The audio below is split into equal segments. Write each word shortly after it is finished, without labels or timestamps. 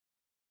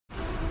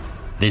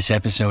This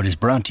episode is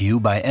brought to you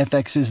by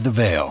FX's The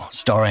Veil,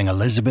 starring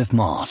Elizabeth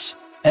Moss.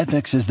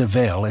 FX's The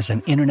Veil is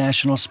an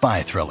international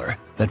spy thriller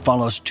that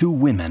follows two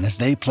women as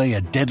they play a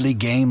deadly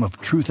game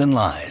of truth and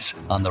lies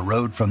on the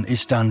road from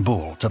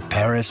Istanbul to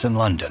Paris and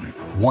London.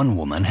 One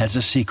woman has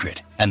a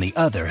secret, and the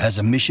other has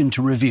a mission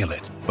to reveal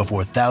it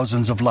before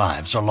thousands of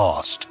lives are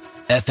lost.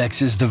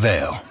 FX's The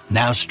Veil,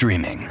 now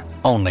streaming,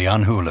 only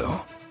on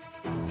Hulu.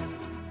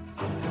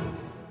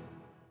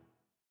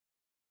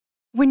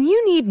 When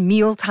you need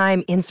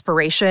mealtime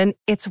inspiration,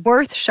 it's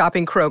worth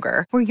shopping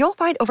Kroger, where you'll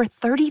find over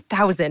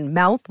 30,000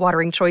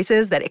 mouth-watering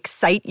choices that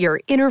excite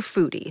your inner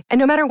foodie. And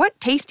no matter what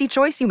tasty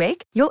choice you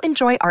make, you'll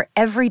enjoy our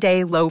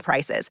everyday low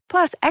prices,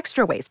 plus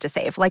extra ways to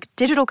save, like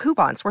digital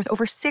coupons worth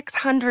over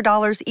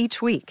 $600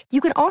 each week. You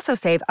can also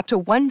save up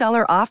to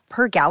 $1 off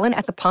per gallon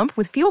at the pump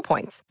with fuel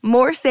points.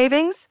 More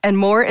savings and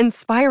more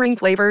inspiring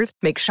flavors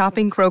make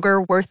shopping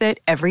Kroger worth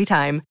it every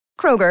time.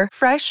 Kroger,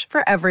 fresh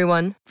for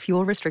everyone.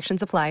 Fuel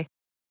restrictions apply.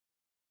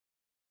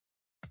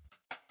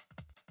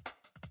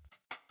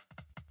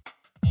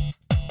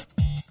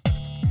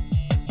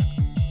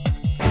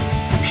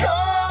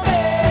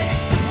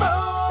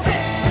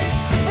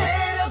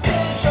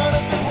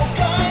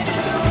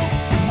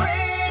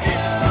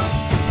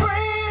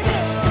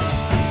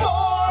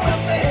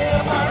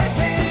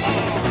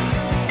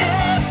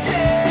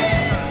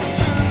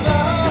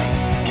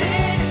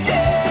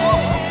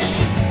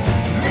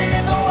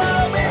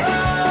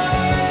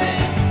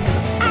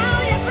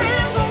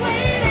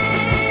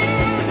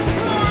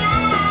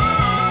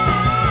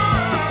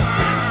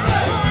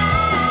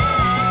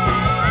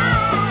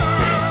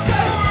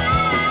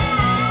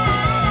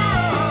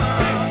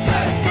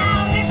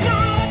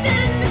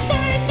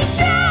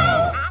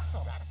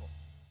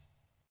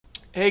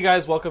 Hey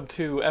guys, welcome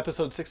to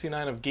episode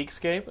 69 of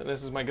Geekscape, and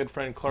this is my good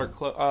friend Clark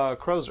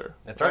Crozer.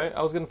 That's right.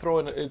 I was going to throw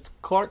in, it's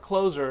Clark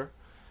Closer.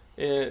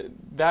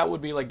 That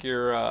would be like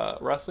your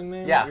wrestling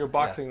name? Yeah. Your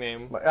boxing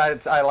name.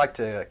 I like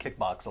to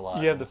kickbox a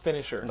lot. You have the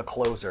finisher. The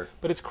closer.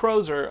 But it's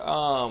Crozer,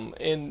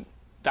 and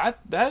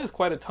that is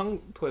quite a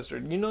tongue twister.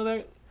 You know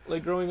that,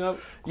 like growing up?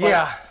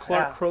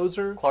 Clark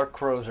Crozer? Clark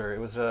Crozer. It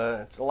was,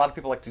 it's, a lot of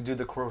people like to do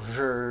the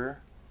Crozer.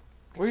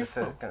 Where are you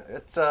from?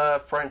 It's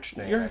a French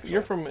name,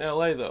 You're from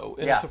L.A., though,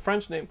 and it's a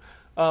French name,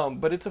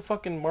 but it's a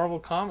fucking Marvel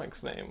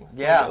Comics name.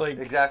 Yeah, like,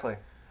 exactly.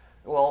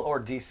 Well,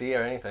 or DC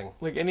or anything.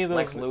 Like any of those.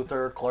 Lex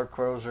Luthor, Clark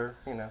Crozer,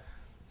 you know.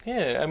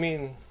 Yeah, I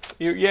mean,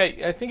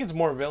 I think it's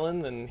more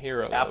villain than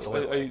hero.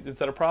 Absolutely. Is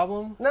that a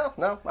problem? No,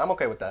 I'm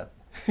okay with that.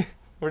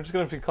 We're just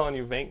going to be calling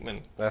you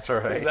Venkman. That's all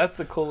right. That's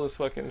the coolest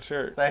fucking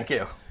shirt. Thank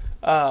you.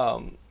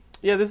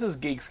 Yeah, this is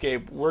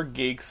Geekscape. We're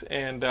geeks,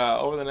 and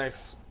over the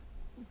next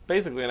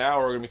basically an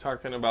hour, we're going to be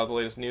talking about the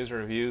latest news and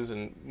reviews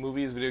and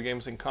movies, video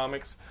games, and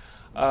comics.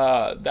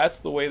 That's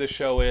the way the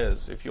show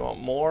is. If you want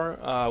more,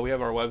 we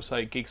have our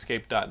website,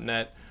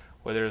 geekscape.net,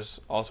 where there's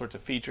all sorts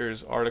of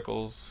features,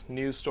 articles,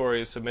 news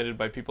stories submitted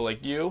by people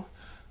like you.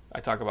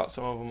 I talk about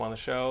some of them on the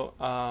show.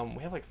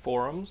 We have like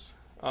forums.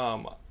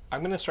 I'm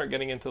going to start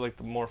getting into like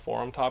the more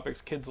forum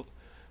topics. Kids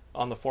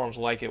on the forums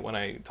like it when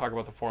I talk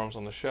about the forums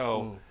on the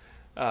show.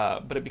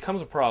 But it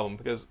becomes a problem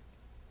because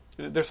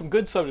there's some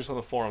good subjects on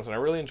the forums, and I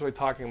really enjoy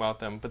talking about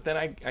them. But then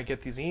I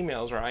get these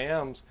emails or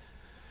IMs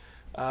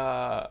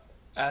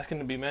asking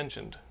to be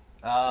mentioned.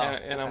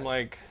 And I'm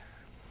like,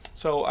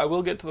 so I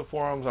will get to the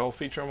forums. I will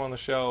feature them on the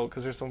show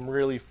because there's some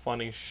really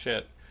funny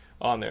shit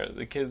on there.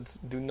 The kids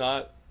do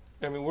not...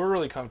 I mean, we're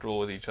really comfortable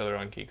with each other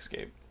on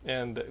Geekscape.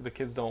 And the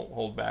kids don't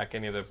hold back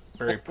any of the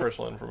very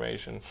personal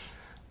information.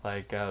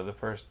 Like the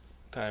first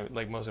time,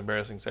 like most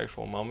embarrassing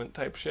sexual moment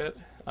type shit.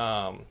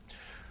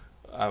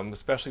 I'm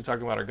especially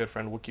talking about our good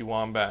friend Wookie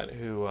Wombat,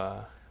 who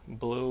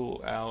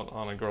blew out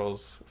on a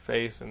girl's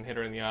face and hit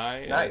her in the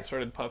eye. Nice. And it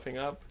started puffing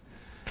up,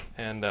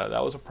 and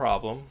that was a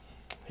problem.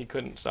 He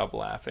couldn't stop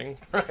laughing.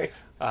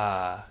 Right.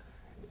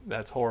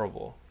 That's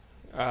horrible.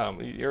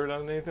 You ever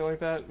done anything like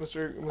that,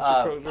 Mr.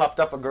 Crozer? Puffed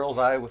up a girl's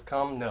eye with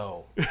cum?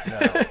 No.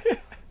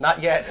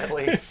 Not yet, at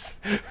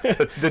least.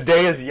 The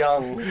day is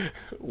young.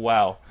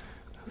 Wow.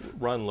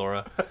 Run,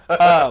 Laura.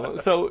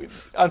 So,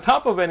 on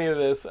top of any of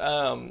this...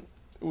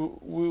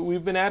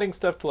 we've been adding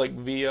stuff to like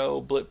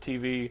VO, Blip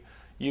TV,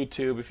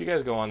 YouTube. If you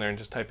guys go on there and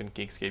just type in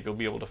Geekscape, you'll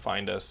be able to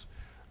find us.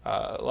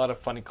 A lot of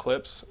funny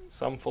clips,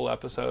 some full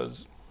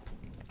episodes.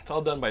 It's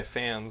all done by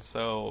fans,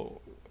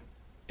 so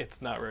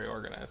it's not very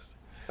organized.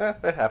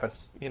 It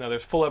happens. You know,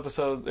 there's full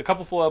episodes, a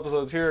couple full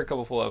episodes here, a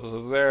couple full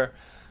episodes there.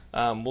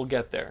 We'll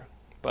get there.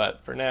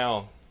 But for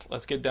now,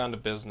 let's get down to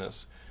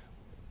business.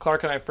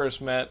 Clark and I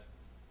first met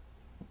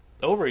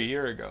over a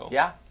year ago.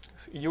 Yeah.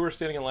 You were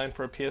standing in line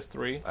for a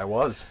PS3. I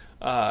was.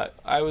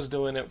 I was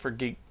doing it for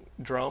Geek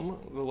Drum.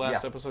 The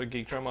last episode of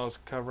Geek Drum, I was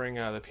covering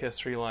the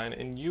PS3 line,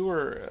 and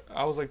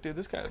I was like, dude,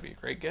 this guy would be a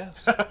great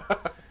guest.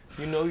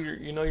 You know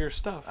your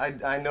stuff.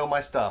 I know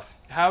my stuff.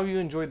 How have you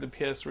enjoyed the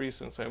PS3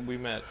 since we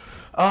met?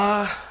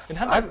 And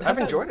I've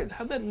enjoyed it.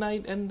 How'd that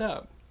night end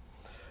up?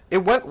 It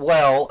went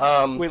well.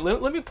 Wait,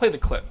 let me play the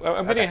clip.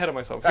 I'm getting ahead of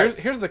myself. Right.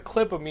 Here's the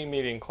clip of me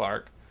meeting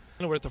Clark.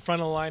 We're at the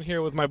front of the line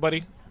here with my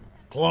buddy.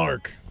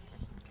 Clark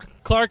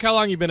Clark, how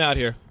long you been out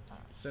here?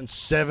 Since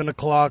 7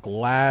 o'clock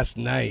last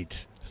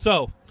night.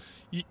 So,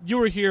 you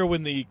were here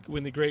when the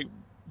great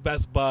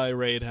Best Buy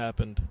raid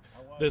happened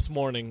this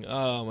morning.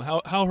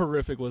 How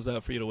horrific was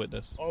that for you to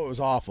witness? Oh, it was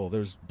awful.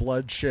 There's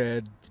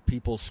bloodshed,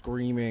 people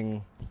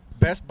screaming.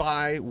 Best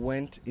Buy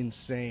went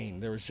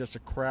insane. There was just a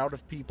crowd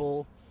of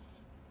people,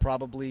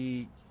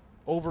 probably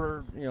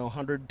over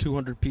 100,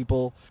 200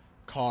 people,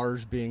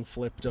 cars being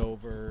flipped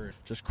over,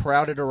 just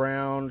crowded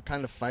around,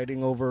 kind of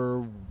fighting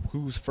over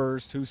who's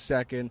first, who's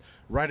second,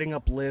 writing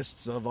up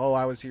lists of,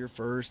 I was here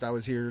first, I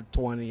was here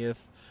 20th,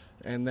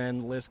 and then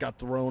the list got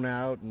thrown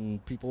out,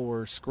 and people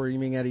were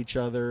screaming at each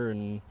other,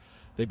 and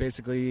they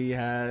basically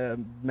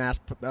had mass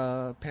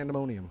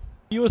pandemonium.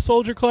 You a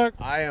soldier, Clark?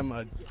 I am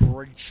a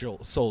great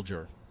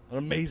soldier, an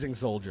amazing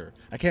soldier.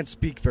 I can't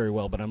speak very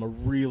well, but I'm a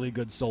really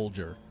good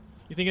soldier.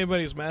 You think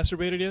anybody's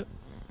masturbated yet?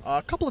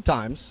 A couple of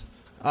times.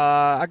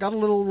 I got a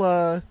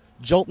little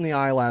jolt in the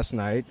eye last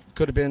night.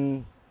 Could have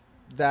been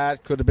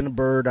that, could have been a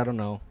bird, I don't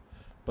know.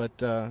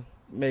 But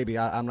maybe,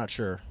 I'm not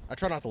sure. I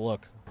try not to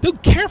look.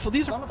 Dude, careful,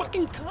 these are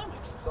fucking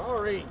comics.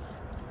 Sorry.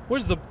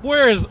 Where's the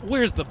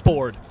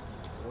board?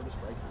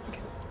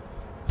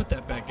 Put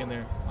that back in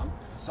there.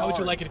 How would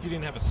you like it if you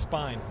didn't have a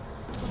spine?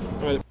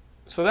 All right.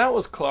 So that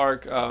was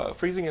Clark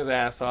freezing his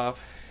ass off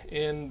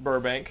in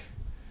Burbank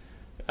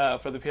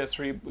for the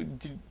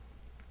PS3.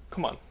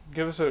 Come on,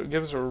 give us a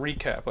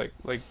recap,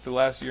 like the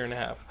last year and a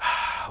half.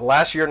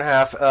 Last year and a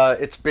half,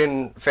 it's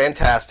been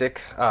fantastic.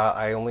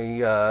 I only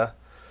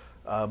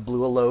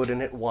blew a load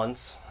in it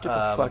once. Get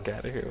the fuck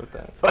out of here with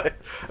that. But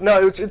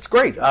no, it's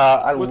great.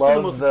 I What's love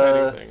the most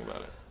exciting thing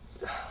about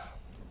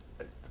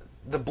it?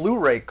 The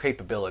Blu-ray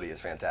capability is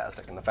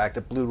fantastic, and the fact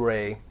that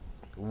Blu-ray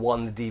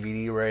won the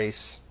DVD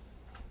race,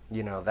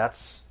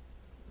 that's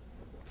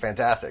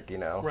fantastic.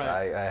 Right.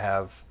 I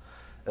have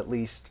at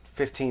least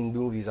 15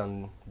 movies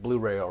on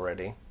Blu-ray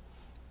already.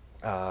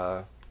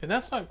 And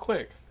that's not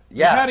quick.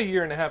 Yeah. You've had a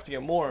year and a half to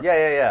get more.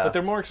 Yeah. But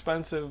they're more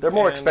expensive. They're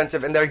more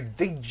expensive, and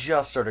they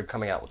just started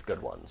coming out with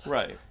good ones.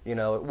 Right.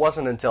 It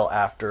wasn't until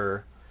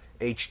after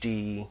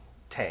HD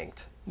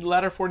tanked.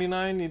 Ladder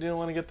 49, you didn't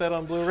want to get that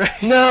on Blu-ray?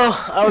 No,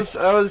 I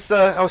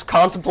was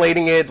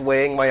contemplating it,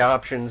 weighing my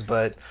options,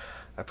 but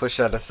I pushed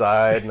that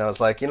aside, and I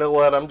was like, you know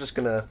what? I'm just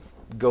gonna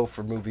go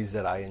for movies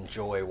that I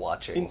enjoy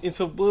watching. And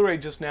so Blu-ray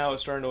just now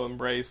is starting to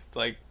embrace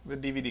like the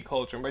DVD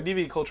culture. And by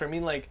DVD culture, I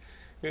mean like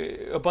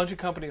a bunch of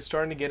companies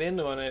starting to get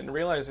into it and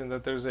realizing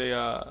that there's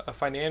a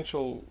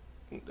financial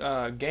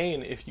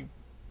gain if you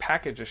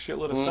package a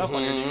shitload of stuff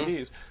on your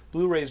DVDs.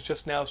 Blu-ray's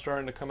just now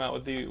starting to come out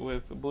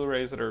with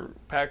Blu-rays that are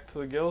packed to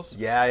the gills.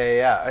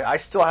 Yeah. I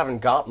still haven't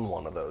gotten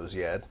one of those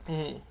yet.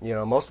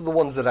 Mm-hmm. Most of the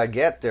ones that I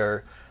get, they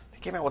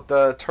came out with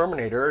the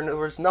Terminator, and there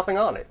was nothing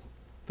on it.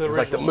 It was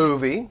like the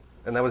movie,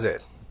 and that was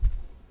it.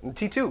 And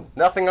T2,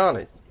 nothing on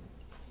it.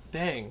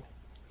 Dang.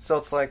 So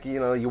it's like,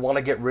 you want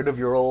to get rid of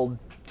your old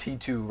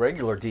T2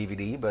 regular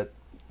DVD, but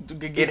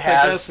it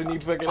has has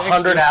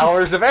 100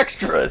 hours of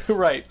extras.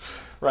 Right.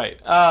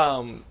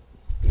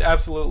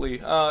 Absolutely.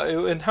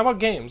 And how about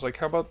games? Like,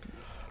 how about...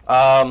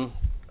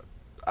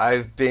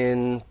 I've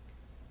been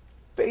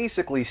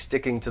basically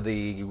sticking to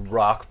the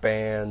Rock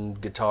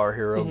Band, Guitar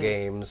Hero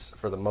games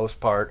for the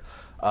most part.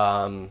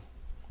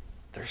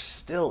 There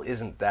still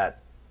isn't that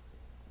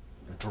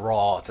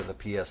draw to the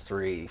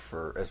PS3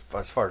 for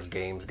as far as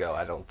games go,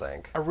 I don't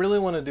think. I really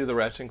want to do the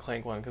Ratchet &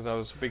 Clank one because I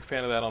was a big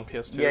fan of that on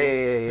PS2. Yeah.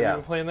 Have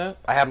you been playing that?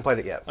 I haven't played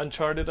it yet.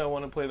 Uncharted, I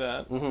want to play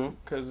that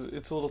because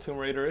it's a little Tomb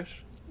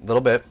Raider-ish. A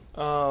little bit.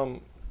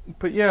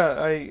 But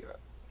yeah,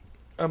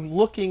 I'm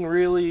looking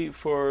really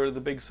for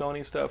the big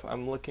Sony stuff.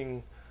 I'm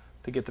looking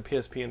to get the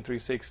PSP and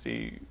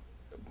 360.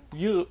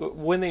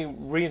 When they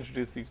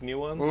reintroduce these new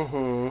ones,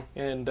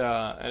 and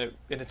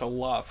it's a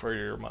lot for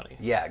your money.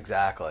 Yeah,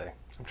 exactly.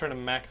 I'm trying to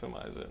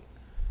maximize it.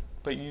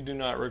 But you do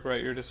not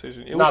regret your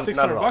decision. It was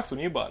 $600 when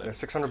you bought it. It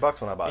was $600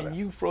 when I bought it. And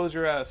you froze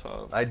your ass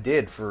off. I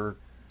did for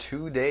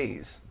 2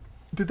 days.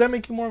 Did that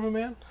make you more of a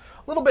man?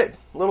 A little bit.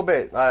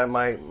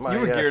 My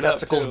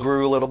testicles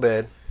grew a little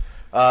bit.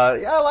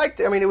 I liked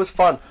it. I mean, it was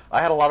fun.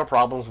 I had a lot of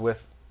problems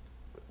with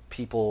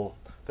people.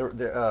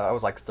 I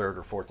was like third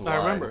or fourth in line. I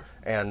remember.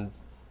 And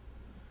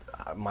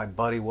my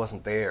buddy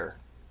wasn't there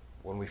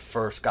when we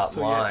first got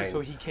in line.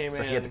 So he came in.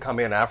 So he had to come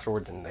in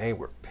afterwards, and they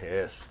were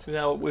pissed.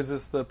 Now, was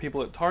this the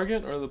people at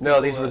Target or the people No,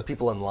 these were the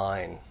people in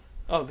line.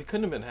 Oh, they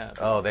couldn't have been happy.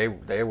 Oh,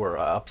 they were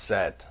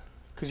upset.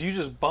 Because you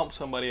just bumped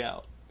somebody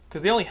out.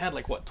 Because they only had,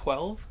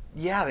 12?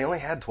 Yeah, they only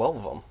had 12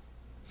 of them.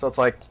 So it's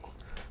like,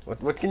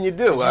 what can you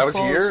do? I was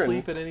here. Did you fall and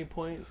asleep at any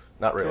point?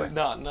 Not really.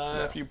 Not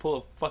after you pull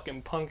a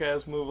fucking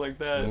punk-ass move like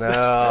that.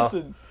 No.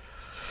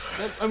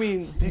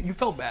 You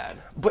felt bad.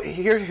 But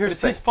here's the thing.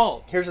 It's his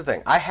fault. Here's the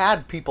thing. I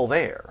had people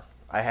there.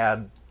 I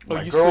had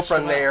my you girlfriend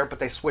switched them there, out. but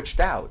they switched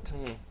out.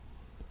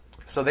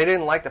 So they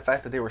didn't like the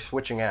fact that they were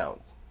switching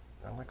out.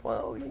 I'm like,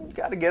 well, you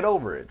got to get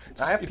over it.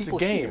 I have people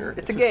here.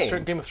 It's a game. It's a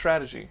game of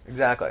strategy.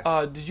 Exactly.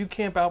 Did you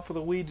camp out for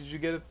the Wii? Did you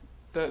get it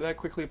that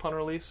quickly upon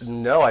release?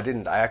 No, I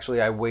didn't.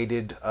 I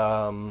waited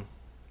a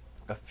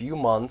few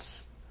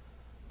months.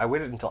 I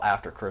waited until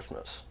after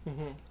Christmas.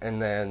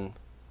 And then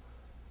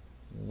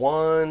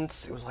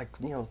once it was like,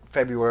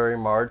 February,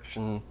 March,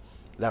 and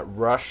that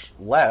rush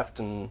left,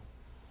 and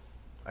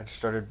I just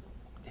started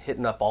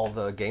hitting up all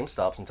the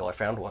GameStops until I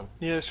found one.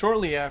 Yeah,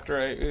 shortly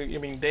after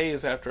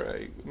days after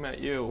I met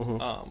you,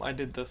 I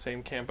did the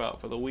same camp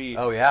out for the Wii.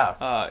 Oh,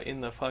 yeah.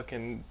 In the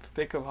fucking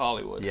thick of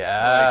Hollywood. Yeah.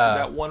 Like,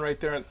 that one right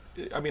there.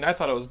 I mean, I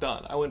thought I was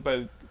done. I went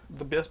by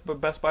the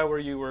Best Buy where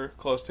you were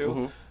close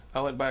to. I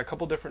went by a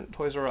couple different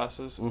Toys R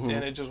Us's, and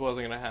it just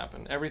wasn't going to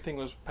happen. Everything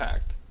was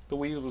packed. The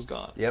Wii was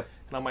gone. Yep.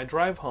 And on my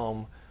drive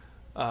home,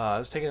 I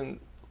was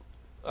taking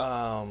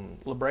La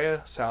Brea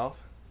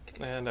South,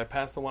 and I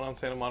passed the one on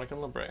Santa Monica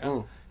and La Brea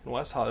in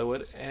West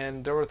Hollywood,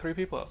 and there were 3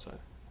 people outside.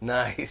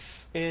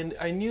 Nice. And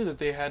I knew that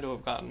they had to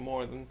have gotten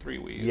more than 3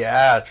 Wii's.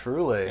 Yeah,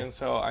 truly. And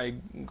so I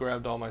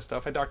grabbed all my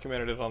stuff. I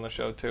documented it on the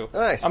show, too.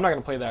 Nice. I'm not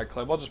going to play that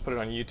clip. I'll just put it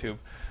on YouTube.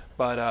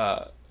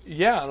 But,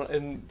 yeah,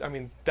 and, I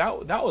mean,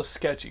 that was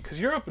sketchy, because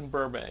you're up in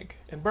Burbank,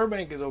 and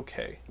Burbank is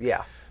okay.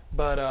 Yeah.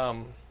 But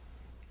a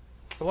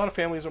lot of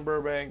families in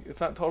Burbank. It's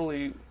not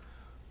totally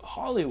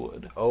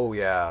Hollywood. Oh,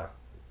 yeah.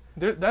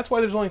 That's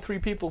why there's only 3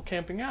 people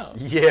camping out.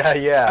 Yeah,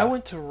 yeah. I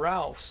went to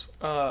Ralph's,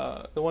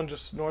 the one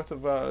just north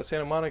of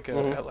Santa Monica,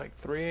 at like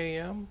 3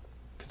 a.m.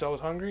 because I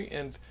was hungry,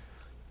 and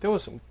there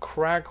was some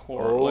crack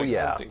horror. Oh, like,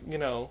 yeah.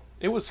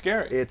 It was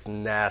scary. It's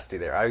nasty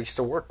there. I used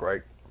to work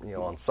right,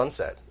 on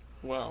Sunset,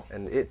 Wow.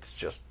 and it's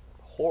just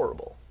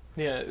horrible.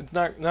 Yeah, it's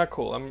not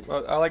cool.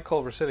 I like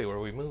Culver City where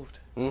we moved.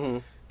 Mm-hmm.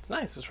 It's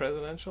nice. It's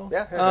residential.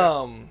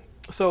 Yeah.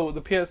 So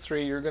the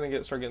PS3, you're going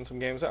to start getting some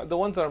games. The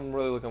ones that I'm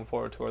really looking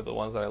forward to are the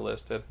ones that I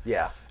listed.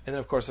 Yeah. And then,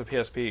 of course, the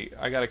PSP.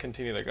 I got to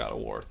continue the God of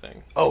War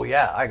thing. Oh,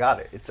 yeah, I got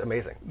it. It's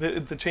amazing.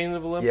 The Chains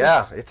of Olympus?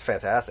 Yeah, it's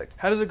fantastic.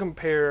 How does it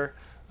compare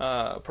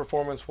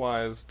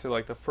performance-wise to,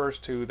 like, the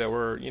first 2 that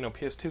were,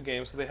 PS2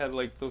 games, so they had,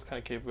 like, those kind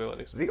of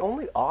capabilities? The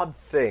only odd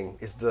thing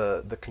is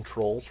the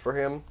controls for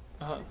him.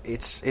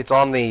 It's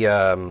on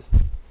the...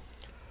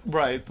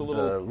 right, the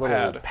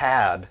little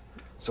pad.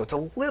 So it's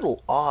a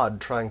little odd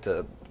trying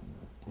to,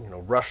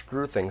 rush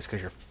through things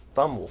because your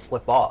thumb will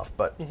slip off.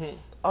 But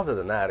other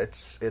than that,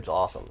 it's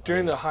awesome.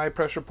 During the high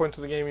pressure points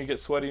of the game, you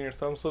get sweaty and your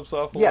thumb slips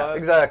off a lot? Yeah,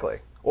 exactly.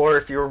 Or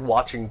if you're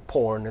watching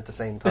porn at the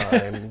same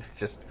time,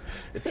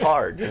 it's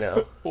hard,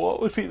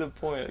 What would be the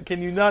point?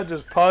 Can you not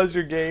just pause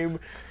your game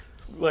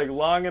like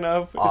long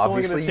enough?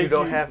 Obviously, you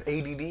don't have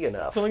ADD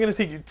enough. It's only going to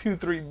take you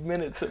 2-3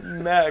 minutes at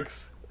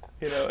max,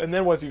 and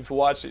then once you've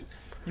watched it,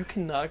 you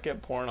cannot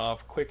get porn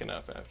off quick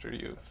enough after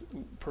you've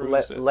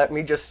perused it. Let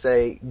me just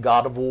say,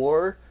 God of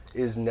War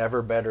is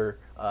never better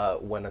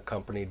when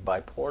accompanied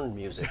by porn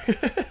music.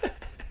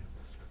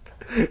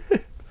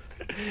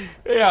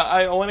 Yeah,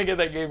 I want to get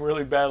that game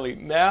really badly.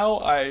 Now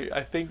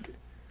I think...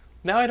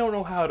 Now I don't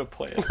know how to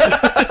play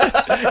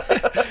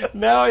it.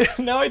 now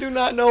I do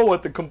not know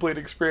what the complete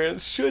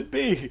experience should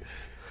be.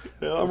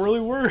 I'm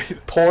really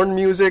worried. Porn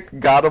music,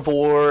 God of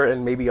War,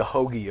 and maybe a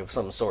hoagie of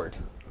some sort.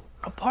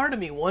 A part of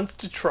me wants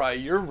to try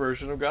your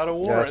version of God of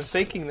War and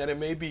thinking that it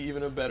may be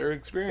even a better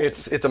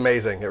experience. It's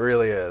amazing. It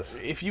really is.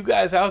 If you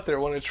guys out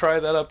there want to try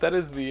that up, that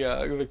is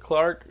the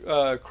Clark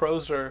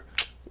Crozer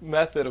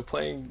method of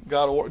playing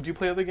God of War. Do you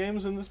play other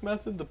games in this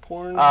method? The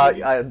porn?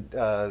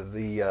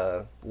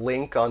 The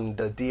Link on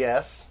the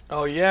DS.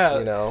 Oh,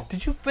 yeah.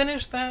 Did you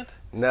finish that?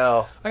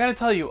 No. I gotta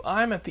tell you,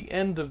 I'm at the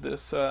end of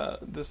this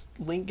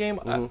Link game.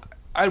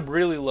 I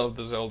really loved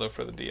the Zelda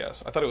for the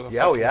DS. I thought it was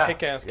a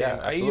kick-ass game.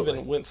 I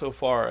even went so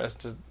far as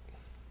to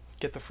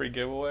get the free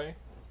giveaway.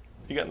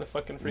 You gotten the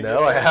fucking free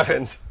giveaway? No, I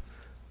haven't.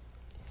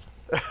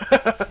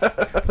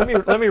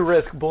 let me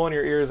risk blowing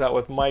your ears out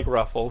with mic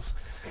ruffles.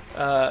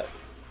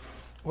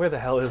 Where the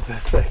hell is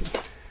this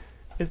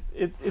thing?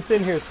 It's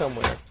in here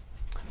somewhere.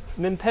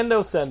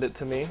 Nintendo sent it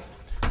to me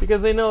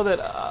because they know that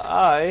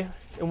I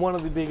am one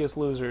of the biggest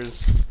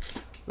losers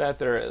that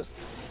there is.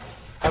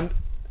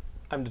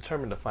 I'm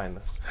determined to find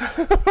this.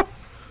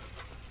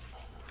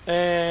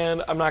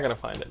 And I'm not going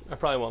to find it. I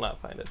probably will not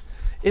find it.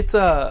 It's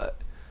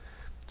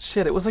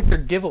shit, it was like their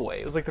giveaway.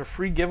 It was like their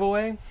free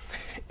giveaway.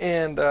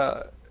 And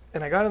I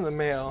got it in the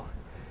mail.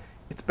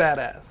 It's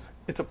badass.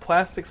 It's a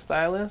plastic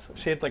stylus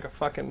shaped like a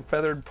fucking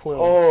feathered plume.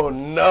 Oh,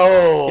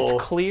 no.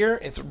 It's clear.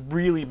 It's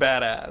really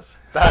badass.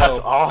 That's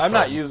awesome. I'm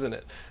not using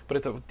it. But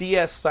it's a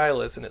DS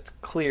stylus, and it's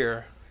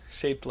clear,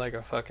 shaped like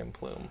a fucking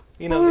plume.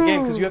 The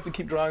game, because you have to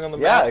keep drawing on the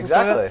Yeah, maps and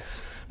stuff. exactly.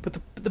 But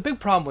the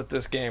big problem with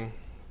this game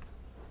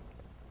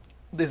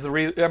is I'm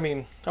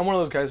one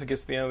of those guys who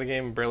gets to the end of the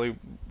game and barely,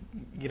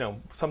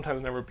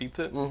 sometimes never beats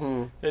it.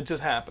 Mm-hmm. It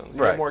just happens.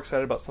 You get more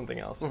excited about something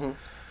else. Mm-hmm.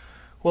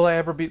 Will I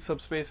ever beat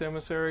Subspace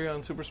Emissary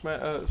on Super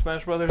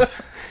Smash Brothers?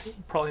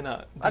 Probably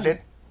not. I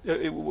did.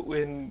 Did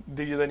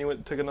you then went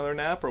and took another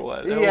nap or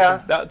what?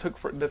 Yeah.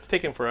 That's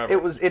taken forever.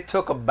 It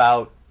took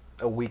about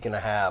a week and a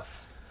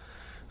half.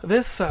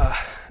 This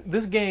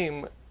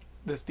game,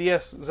 this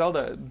DS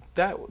Zelda,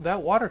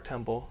 that water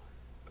temple.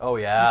 Oh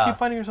yeah. You keep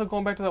finding yourself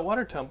going back to that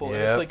water temple, and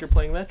it's like you're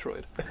playing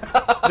Metroid.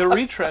 The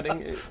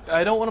retreading.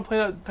 I don't want to play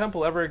that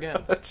temple ever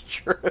again. That's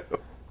true.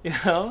 You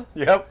know?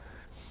 Yep.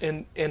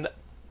 And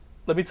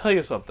let me tell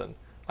you something.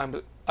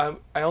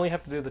 I only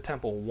have to do the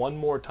temple one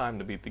more time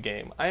to beat the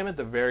game. I am at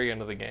the very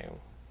end of the game.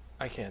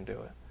 I can't do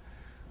it.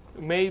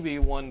 Maybe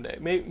one day.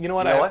 Maybe you know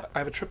what? I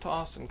have a trip to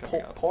Austin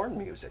coming up. Porn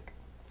music.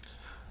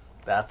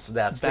 That's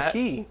the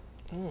key.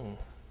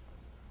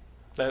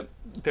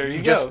 There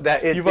you just, go.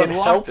 You've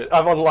unlocked it.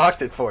 I've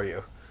unlocked it for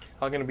you.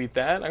 I'm gonna beat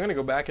that. I'm gonna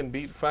go back and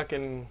beat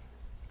fucking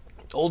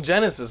old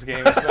Genesis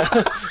games.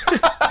 Man.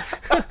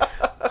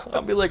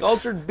 I'll be like,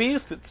 Altered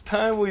Beast. It's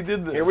time we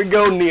did this. Here we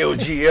go, Neo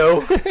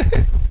Geo.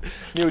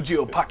 Neo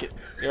Geo Pocket.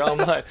 You're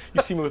online.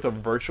 You see me with a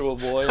Virtual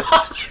Boy.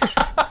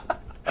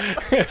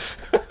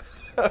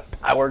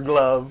 Power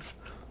Glove.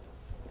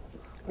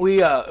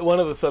 We one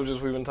of the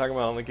subjects we've been talking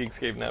about on the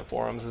Geekscape Net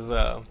forums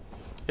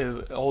is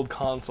old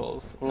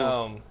consoles.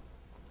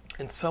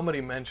 And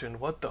somebody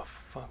mentioned, what the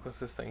fuck was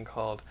this thing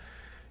called?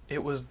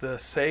 It was the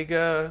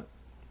Sega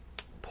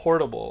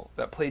Portable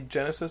that played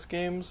Genesis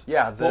games.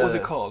 Yeah. What was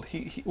it called?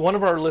 He one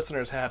of our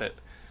listeners had it.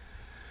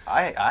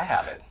 I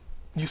have it.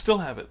 You still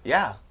have it?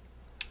 Yeah.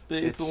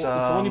 It's the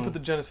one you put the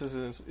Genesis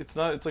in. It's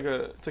like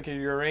a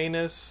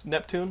Uranus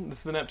Neptune.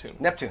 It's the Neptune.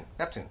 Neptune.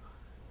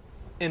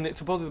 And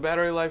supposedly the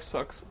battery life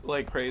sucks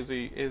like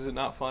crazy. Is it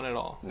not fun at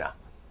all? No,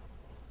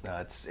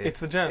 it's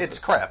the Genesis. It's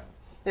crap.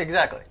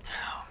 Exactly.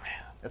 Oh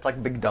man. It's like a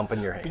big dump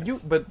in your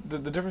hands. But the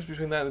difference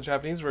between that and the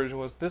Japanese version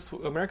was this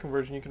American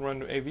version, you can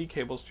run AV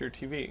cables to your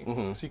TV.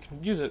 Mm-hmm. So you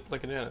can use it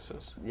like a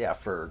Genesis. Yeah,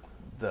 for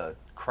the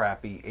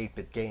crappy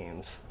 8-bit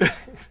games.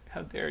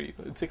 How dare you?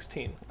 It's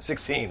 16.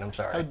 16, I'm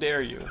sorry. How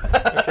dare you?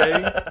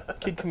 Okay?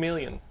 Kid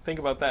Chameleon. Think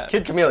about that.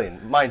 Kid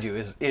Chameleon, mind you,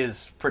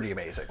 is pretty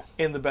amazing.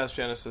 In the best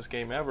Genesis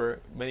game ever.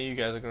 Many of you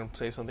guys are going to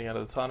say something out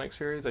of the Sonic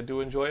series. I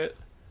do enjoy it.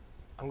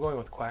 I'm going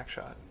with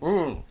Quackshot.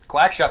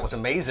 Quackshot was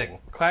amazing.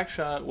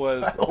 Quackshot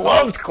was... I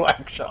loved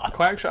Quackshot.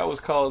 Quackshot was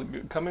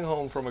called coming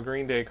home from a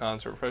Green Day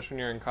concert freshman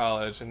year in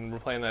college, and we're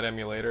playing that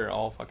emulator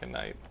all fucking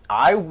night.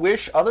 I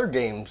wish other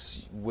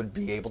games would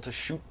be able to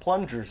shoot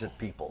plungers at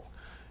people.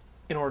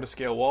 In order to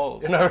scale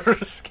walls. In order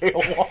to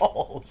scale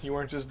walls. You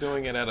weren't just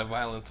doing it out of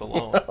violence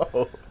alone.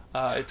 No.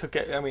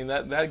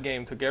 That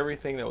game took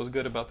everything that was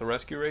good about the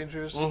Rescue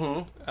Rangers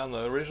on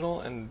the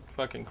original and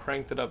fucking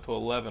cranked it up to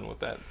 11 with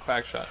that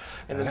Quackshot.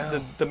 And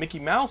then the Mickey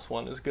Mouse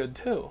one is good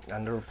too. I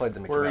never played the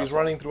Mickey Mouse where he's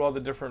one. running through all the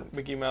different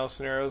Mickey Mouse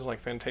scenarios, like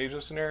Fantasia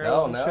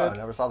scenarios and shit. I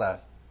never saw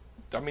that.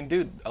 I mean,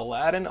 dude,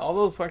 Aladdin, all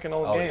those fucking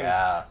old games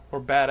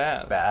were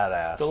badass.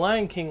 Badass. The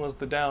Lion King was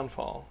the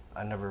downfall.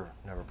 I never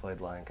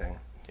played Lion King.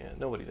 Yeah,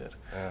 nobody did.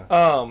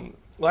 Yeah.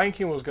 Lion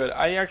King was good.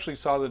 I actually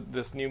saw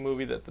this new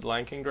movie that the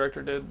Lion King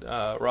director did.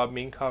 Rob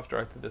Minkoff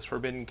directed this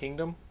Forbidden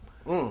Kingdom.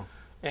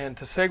 And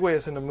to segue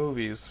us into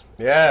movies,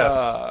 yes,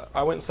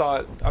 I went and saw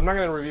it. I'm not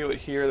going to review it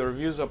here. The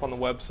review's up on the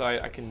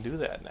website. I can do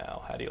that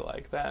now. How do you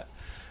like that?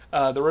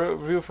 The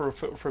review for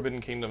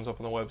Forbidden Kingdom's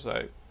up on the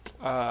website.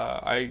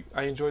 I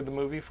enjoyed the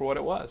movie for what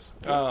it was.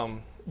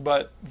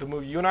 But the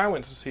movie you and I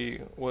went to see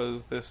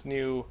was this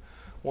new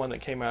one that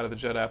came out of the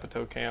Judd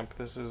Apatow camp.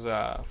 This is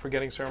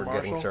Forgetting Sarah Marshall.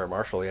 Forgetting Sarah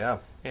Marshall, yeah.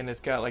 And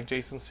it's got like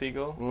Jason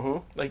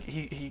Segel. Like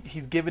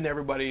he's given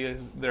everybody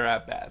their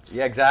at bats.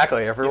 Yeah,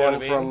 exactly. Everyone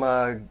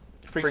from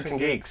Freaks and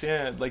Geeks.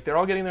 Yeah, like they're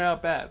all getting their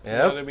at bats. You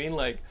know what I mean?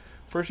 Like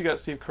first you got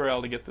Steve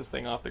Carell to get this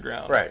thing off the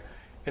ground, right?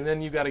 And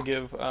then you got to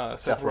give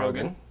Seth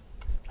Rogen.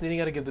 Then you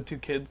got to give the two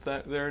kids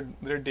their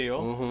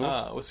deal.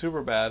 Was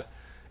Superbad.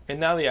 And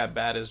now the at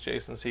bat is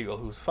Jason Segel,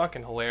 who's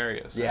fucking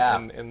hilarious.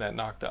 In that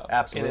Knocked Up.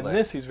 Absolutely. And in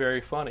this, he's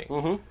very funny.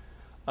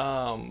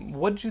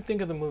 What did you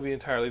think of the movie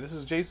entirely? This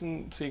is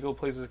Jason Segel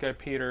plays this guy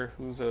Peter,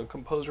 who's a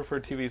composer for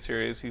a TV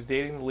series. He's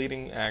dating the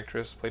leading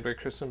actress, played by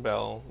Kristen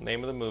Bell.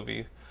 Name of the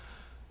movie,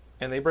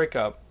 and they break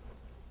up.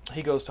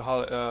 He goes to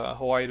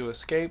Hawaii to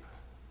escape.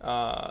 Get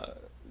out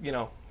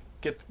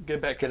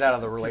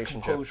of the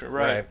relationship, composure,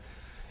 right?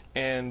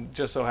 And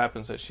just so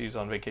happens that she's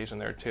on vacation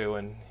there too,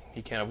 and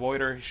he can't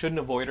avoid her. He shouldn't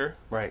avoid her.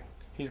 Right.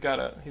 He's got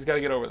to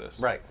get over this.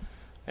 Right.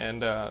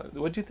 And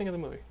what do you think of the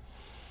movie?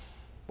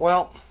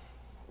 Well,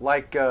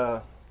 like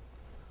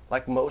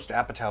most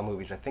Apatow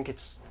movies, I think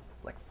it's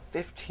like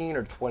 15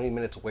 or 20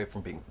 minutes away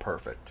from being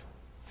perfect.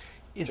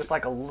 It's just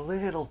like a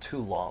little too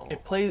long.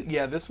 It plays.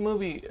 Yeah, this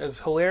movie, as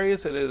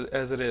hilarious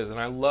as it is, and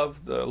I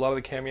love a lot of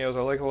the cameos.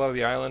 I like a lot of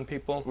the island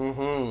people.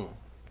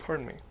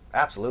 Pardon me.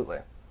 Absolutely.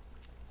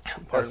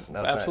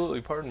 Absolutely.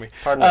 Nice. Pardon me.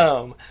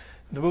 Pardon me.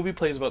 The movie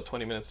plays about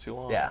 20 minutes too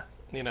long. Yeah.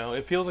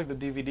 It feels like the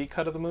DVD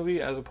cut of the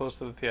movie as opposed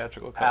to the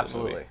theatrical cut of the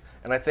movie.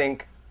 And I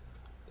think,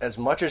 as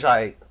much as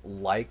I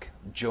like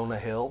Jonah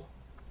Hill,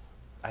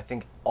 I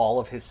think all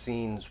of his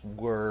scenes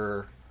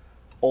were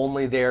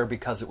only there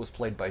because it was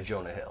played by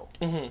Jonah Hill.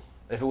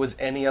 If it was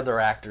any other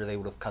actor, they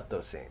would have cut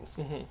those scenes.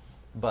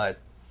 But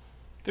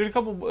there's a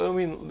couple. I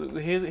mean,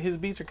 his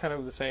beats are kind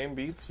of the same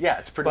beats. Yeah,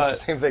 it's pretty much the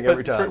same thing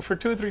every time. For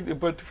 2 or 3,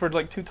 but for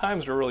like 2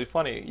 times, they're really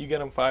funny. You get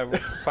them five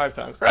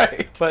times.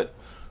 Right. But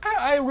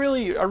I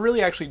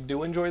really actually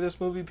do enjoy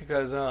this movie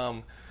because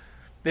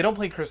they don't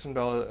play Kristen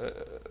Bell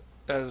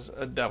as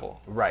a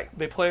devil. Right.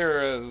 They play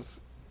her as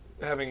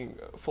having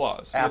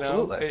flaws.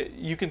 Absolutely.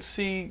 You can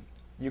see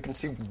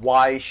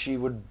why she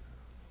would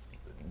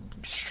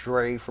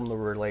stray from the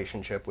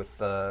relationship with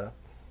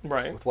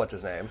Right. with what's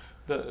his name?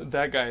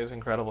 That guy is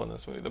incredible in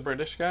this movie. The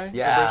British guy,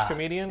 Yeah. the British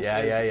comedian, Yeah,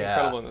 is yeah, yeah.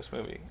 incredible in this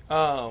movie.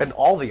 And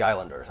all the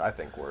Islanders, I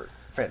think, were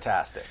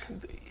fantastic.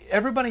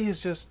 Everybody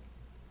is just.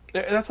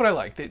 That's what I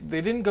like. They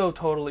didn't go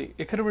totally.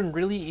 It could have been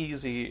really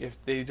easy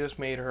if they just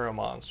made her a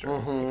monster.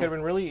 It could have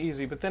been really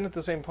easy, but then at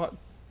the same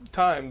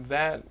time,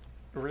 that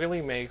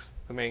really makes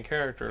the main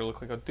character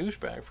look like a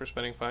douchebag for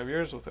spending 5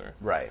 years with her.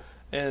 Right.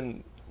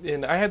 And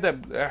I had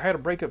a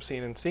breakup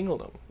scene in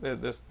Singledom,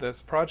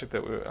 this project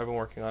that I've been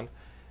working on,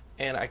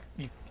 and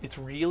it's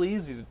real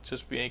easy to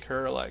just make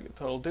her like a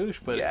total douche,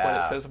 but what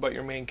it says about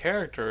your main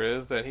character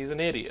is that he's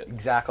an idiot.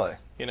 Exactly.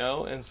 You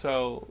know, and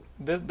so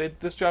this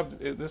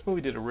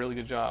movie did a really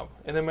good job.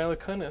 And then Mila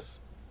Kunis,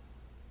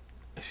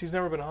 she's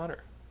never been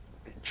hotter.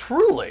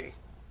 Truly.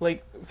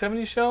 Like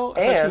 70s Show, I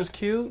thought And she was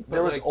cute.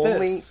 But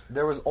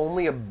there was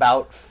only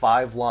about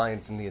 5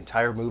 lines in the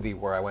entire movie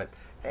where I went,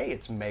 "Hey,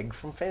 it's Meg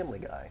from Family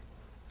Guy."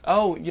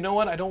 Oh, you know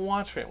what? I don't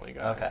watch Family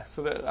Guy. Okay.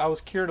 So that I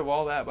was cured of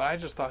all that, but I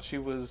just thought she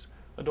was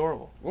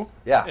adorable.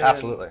 Yeah, And-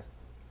 absolutely.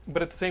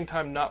 But at the same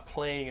time, not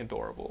playing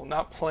adorable,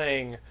 not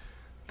playing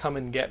come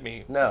and get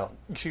me. No.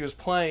 She was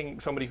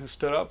playing somebody who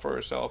stood up for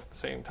herself at the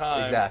same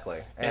time.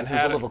 Exactly. And who's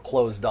had a little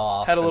closed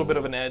off. Had a little bit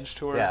of an edge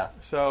to her. Yeah.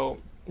 So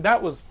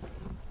that was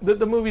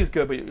the movie's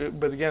good,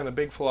 but again, the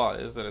big flaw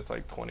is that it's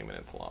like 20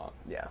 minutes long.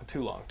 Yeah.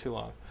 Too long.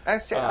 I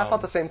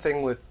thought the same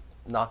thing with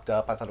Knocked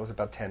Up. I thought it was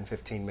about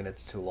 10-15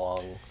 minutes too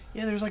long.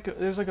 Yeah, there's like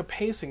a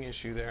pacing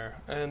issue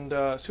there, and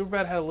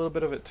Superbad had a little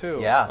bit of it too.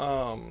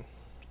 Yeah.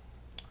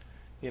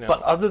 You know.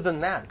 But other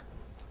than that,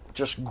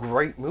 just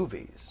great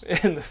movies.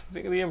 And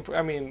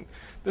I mean,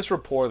 this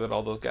rapport that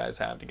all those guys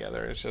have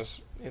together is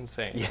just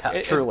insane.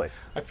 Yeah, truly.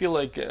 I feel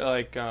like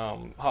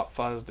Hot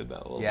Fuzz did that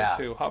a little bit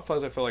too. Hot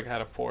Fuzz, I feel like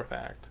had a fourth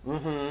act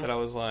that I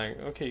was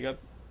like, okay, you got,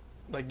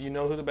 like, you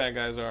know who the bad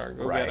guys are,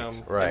 go get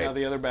them. Right. And now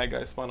the other bad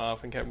guys spun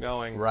off and kept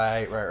going.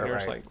 Right. And you're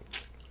just like,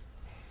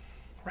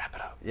 wrap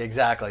it up.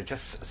 Exactly.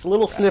 Just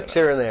little snips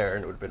here and there,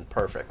 and it would have been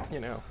perfect.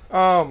 You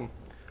know.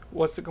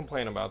 What's to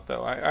complain about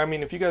though? I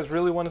mean, if you guys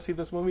really want to see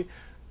this movie,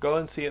 go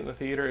and see it in the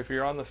theater. If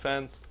you're on the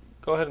fence,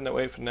 go ahead and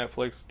wait for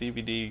Netflix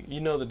DVD.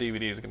 You know the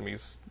DVD is going to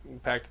be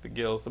packed to the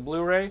gills. The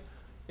Blu-ray,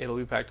 it'll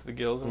be packed to the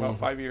gills in about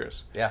 5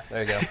 years. Yeah,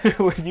 there you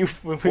go.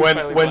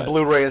 when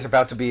Blu-ray is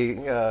about to be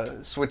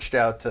switched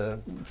out to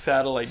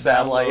satellite,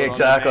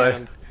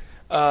 exactly.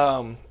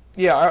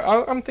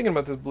 Yeah, I'm thinking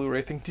about this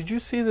Blu-ray thing. Did you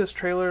see this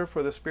trailer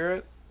for The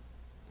Spirit?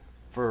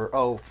 For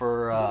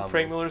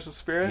Frank Miller's The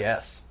Spirit?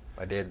 Yes,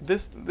 I did.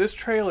 This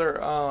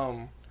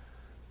trailer,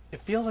 it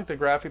feels like the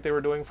graphic they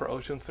were doing for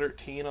Ocean's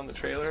 13 on the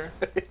trailer.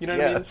 You know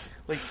what I mean?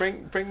 Like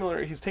Frank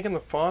Miller, he's taken the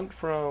font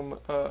from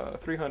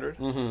 300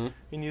 and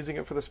using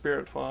it for the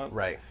Spirit font.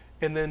 Right.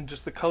 And then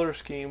just the color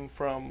scheme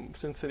from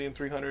Sin City and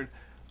 300.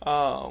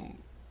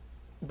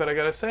 But I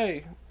gotta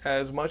say,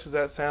 as much as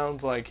that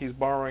sounds like he's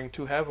borrowing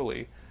too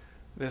heavily,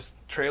 this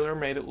trailer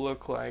made it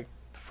look like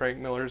Frank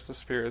Miller's The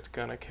Spirit's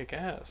gonna kick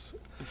ass.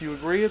 Do you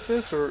agree with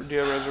this, or do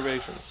you have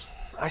reservations?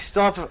 I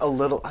still have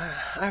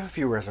I have a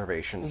few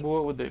reservations.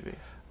 What would they be?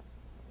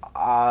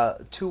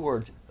 2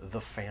 words: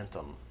 The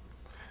Phantom.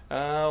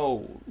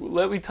 Oh,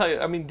 let me tell you.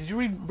 I mean, did you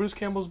read Bruce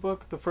Campbell's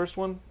book, the first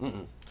one?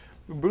 Mm-mm.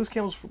 Bruce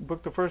Campbell's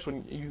book, the first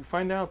one, you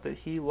find out that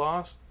he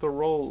lost the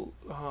role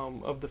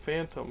of the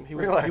Phantom. He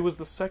was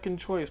the second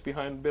choice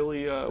behind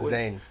Billy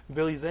Zane.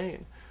 Billy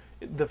Zane.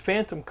 The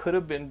Phantom could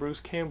have been Bruce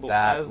Campbell.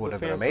 That would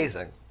have been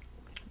amazing.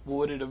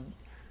 Would it have?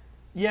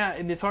 Yeah,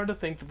 and it's hard to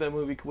think that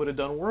movie would have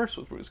done worse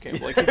with Bruce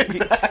Campbell.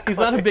 Like he's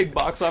not a big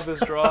box office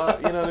draw,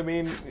 you know what I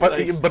mean?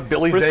 But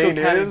Billy Zane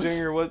is.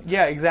 Jr. was,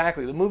 yeah,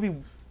 exactly. The movie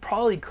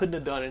probably couldn't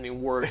have done any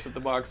worse at the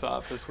box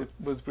office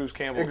with Bruce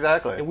Campbell.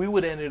 Exactly. And we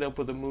would have ended up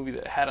with a movie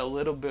that had a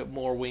little bit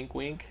more wink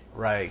wink.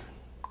 Right.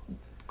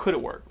 Could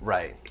it work?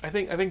 Right. I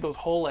think those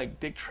whole like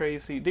Dick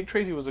Tracy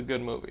was a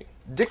good movie.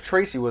 Dick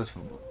Tracy was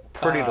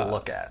pretty to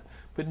look at.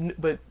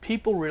 But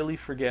people really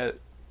forget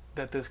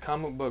that this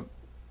comic book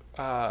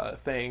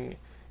thing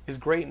is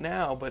great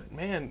now, but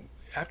man,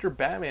 after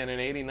Batman in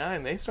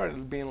 '89, they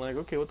started being like,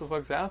 okay, what the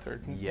fuck's out there?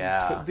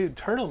 Yeah. Dude,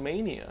 Turtle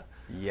Mania.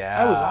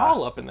 Yeah. I was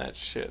all up in that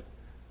shit.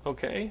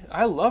 Okay?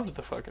 I loved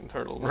the fucking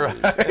Turtle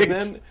movies. Right. And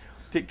then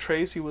Dick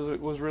Tracy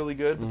was really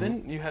good, but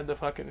then you had the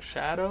fucking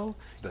Shadow.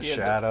 The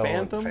Shadow,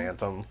 and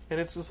Phantom. And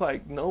it's just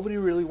like, nobody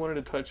really wanted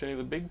to touch any of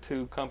the big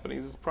two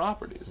companies'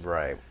 properties.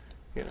 Right.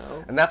 You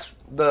know? And that's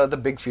the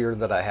big fear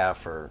that I have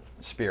for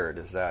Spirit,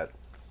 is that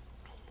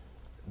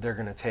they're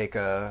going to take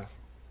a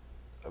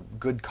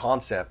good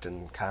concept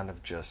and kind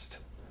of just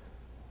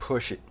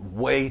push it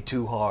way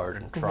too hard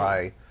and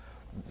try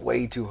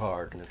way too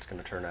hard, and it's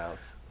going to turn out.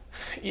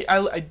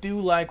 Yeah, I do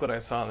like what I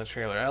saw in the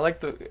trailer. I like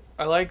that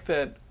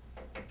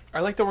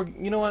we're,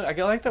 you know what? I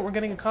like that we're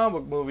getting a comic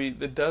book movie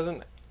that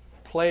doesn't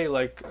play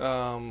like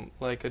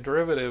a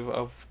derivative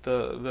of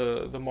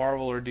the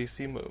Marvel or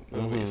DC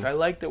movies. I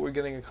like that we're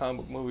getting a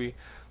comic book movie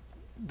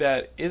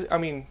that is, I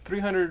mean,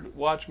 300,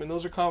 Watchmen,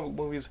 those are comic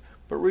book movies,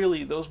 but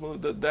really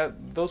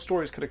those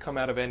stories could have come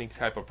out of any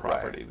type of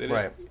property.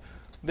 Right.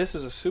 This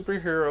is a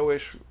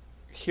superhero-ish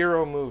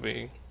hero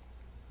movie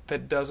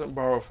that doesn't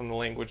borrow from the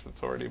language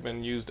that's already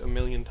been used a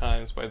million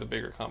times by the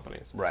bigger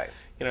companies. Right.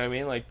 You know what I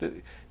mean? Like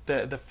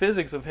the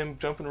physics of him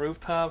jumping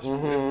rooftops,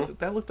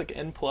 that looked like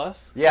N+.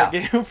 Yeah.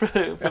 Game for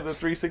the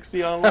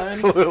 360 online.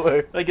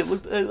 Absolutely. Like it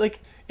looked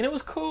like, and it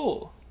was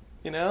cool.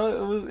 You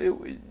know,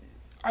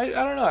 I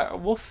don't know.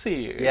 We'll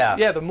see. Yeah.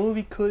 Yeah, the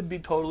movie could be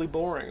totally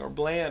boring or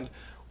bland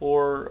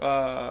or,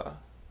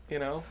 you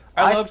know.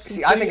 I loved Sin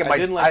City. I think it might,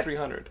 didn't like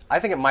 300. I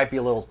think it might be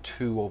a little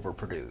too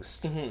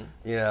overproduced. Mm-hmm.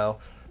 You know,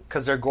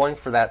 because they're going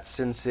for that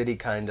Sin City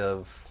kind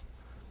of,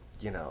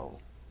 you know,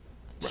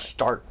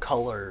 stark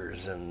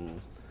colors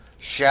and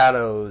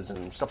shadows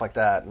and stuff like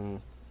that.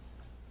 And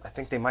I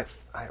think they might.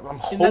 I'm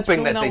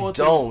hoping that they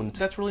don't.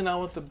 That's really not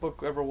what the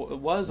book ever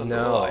was on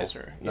No. the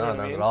Eisner. You know what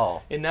not I mean? at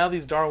all. And now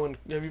these Darwin.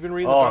 Have you been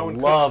reading Oh, the I Darwin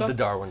Cook love stuff? the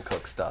Darwin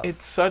Cook stuff.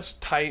 It's such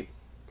tight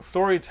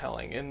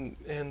storytelling,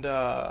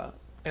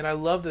 and I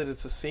love that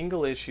it's a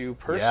single issue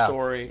per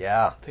story.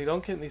 Yeah. They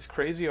don't get these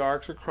crazy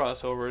arcs or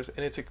crossovers,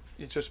 and it's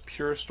just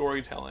pure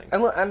storytelling.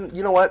 And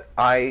you know what?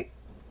 I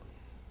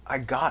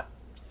got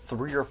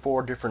 3 or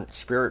 4 different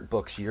Spirit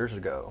books years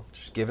ago,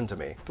 just given to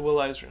me. The Will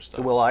Eisner stuff.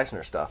 The Will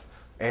Eisner stuff.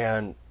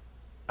 And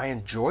I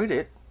enjoyed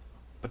it,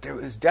 but there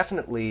was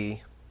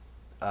definitely,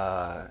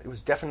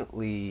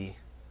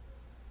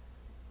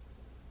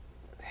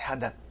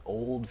 had that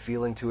old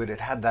feeling to it.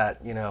 It had that,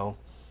 you know,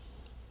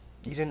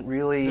 you didn't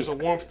really... There's a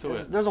warmth to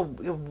it. There's a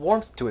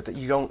warmth to it that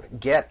you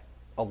don't get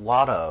a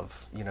lot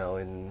of, you know,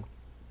 in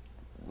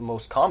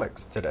most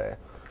comics today.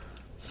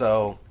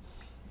 So,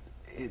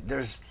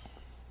 there's...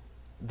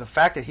 The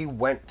fact that he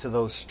went to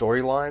those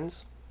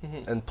storylines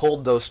and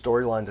pulled those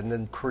storylines and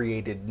then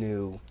created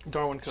new...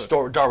 Darwin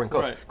Cook. Darwin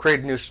Cook. Right.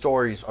 Created new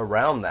stories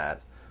around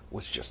that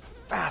was just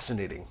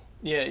fascinating.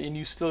 Yeah, and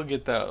you still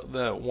get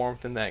the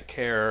warmth and that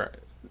care.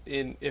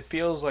 It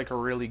feels like a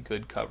really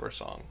good cover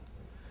song.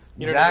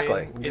 You know Exactly.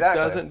 what I mean?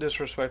 Exactly. It doesn't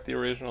disrespect the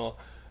original.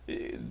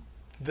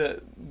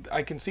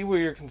 I can see where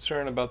your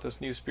concern about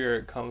this new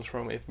Spirit comes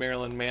from if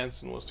Marilyn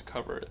Manson was to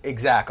cover it.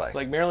 Exactly.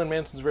 Like, Marilyn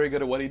Manson's very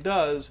good at what he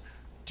does.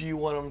 Do you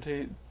want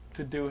him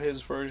to do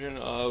his version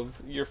of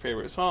your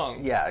favorite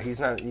song? Yeah, he's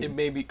not... It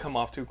may come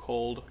off too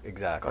cold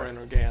Exactly. or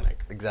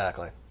inorganic.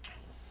 Exactly.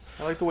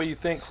 I like the way you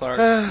think, Clark.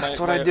 That's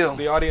what I do.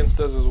 The audience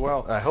does as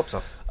well. I hope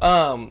so.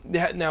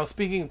 Now,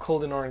 speaking of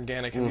cold and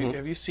organic,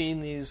 have you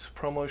seen these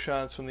promo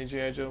shots from the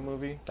G.I. Joe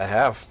movie? I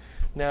have.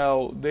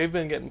 Now, they've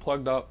been getting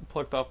plucked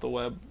off the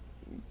web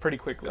pretty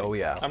quickly. Oh,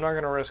 yeah. I'm not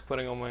going to risk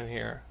putting them in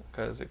here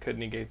because it could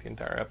negate the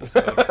entire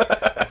episode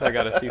if I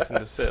got a cease and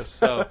desist.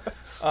 So,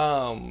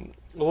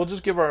 we'll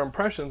just give our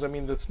impressions. I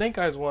mean, the Snake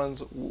Eyes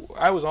ones,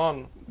 I was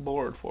on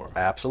board for.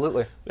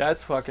 Absolutely.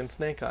 That's fucking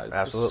Snake Eyes.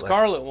 Absolutely. The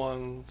Scarlet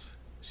ones,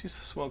 she's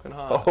smoking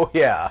hot. Oh,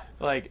 yeah.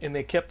 Like, and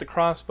they kept the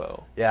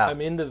crossbow. Yeah.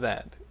 I'm into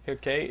that.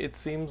 Okay, it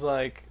seems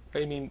like,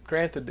 I mean,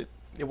 granted,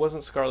 it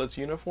wasn't Scarlet's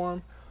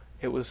uniform.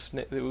 It was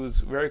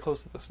very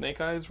close to the Snake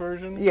Eyes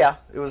version. Yeah,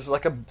 it was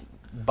like a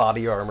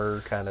body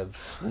armor kind of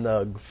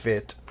snug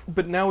fit.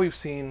 But now we've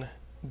seen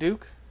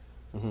Duke.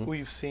 Mm-hmm.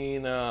 We've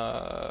seen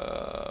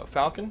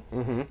Falcon.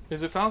 Mm-hmm.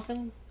 Is it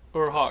Falcon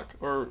or Hawk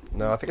or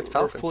no? I think it's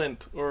Falcon. Or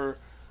Flint or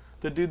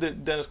the dude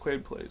that Dennis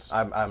Quaid plays.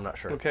 I'm not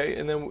sure. Okay,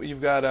 and then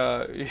you've got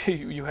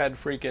you had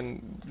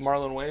freaking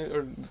Marlon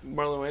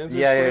Wayans.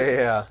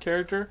 Yeah.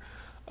 Character.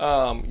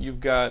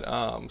 You've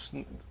got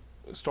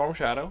Storm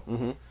Shadow.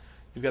 Mm-hmm.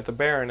 You've got the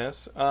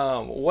Baroness.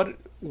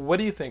 What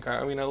do you think?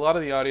 I mean, a lot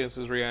of the audience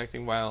is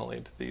reacting violently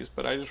to these,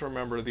 but I just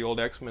remember the old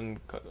X-Men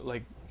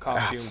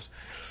costumes,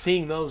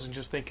 seeing those and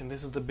just thinking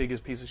this is the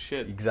biggest piece of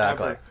shit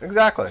Exactly. ever.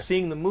 Exactly.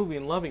 Seeing the movie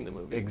and loving the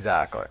movie.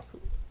 Exactly.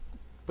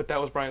 But that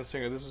was Bryan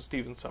Singer. This is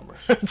Stephen Sommers.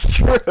 It's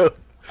true.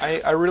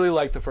 I really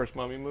like the first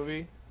Mummy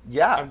movie.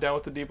 Yeah. I'm down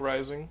with the Deep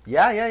Rising.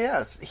 Yeah.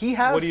 He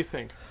has. What do you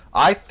think?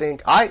 I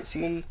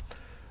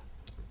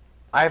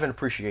have an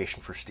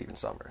appreciation for Stephen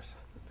Sommers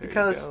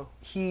because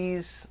he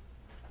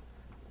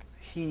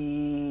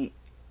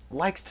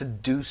likes to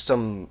do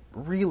some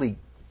really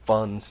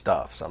fun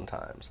stuff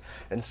sometimes,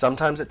 and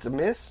sometimes it's a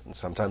miss, and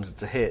sometimes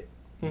it's a hit.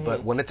 Mm-hmm.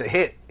 But when it's a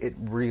hit, it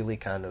really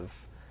kind of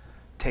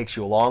takes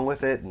you along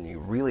with it, and you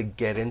really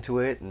get into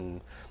it.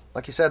 And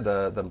like you said,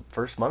 the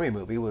first Mummy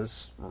movie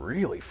was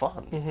really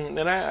fun. Mm-hmm.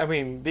 And I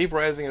mean, Deep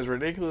Rising, as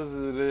ridiculous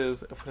as it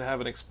is, to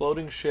have an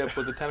exploding ship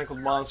with a tentacled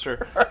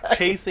monster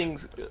chasing,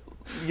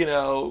 you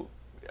know,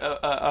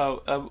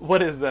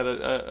 what is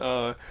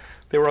that?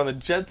 They were on the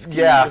jet ski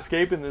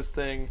escaping this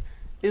thing,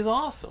 is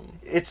awesome.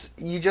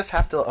 You just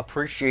have to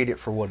appreciate it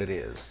for what it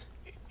is.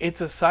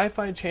 It's a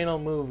Sci-Fi Channel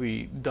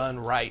movie done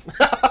right,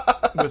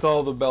 with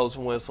all the bells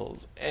and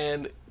whistles.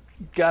 And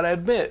gotta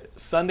admit,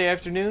 Sunday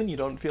afternoon, you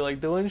don't feel like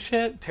doing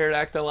shit,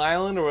 Pterodactyl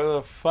Island or whatever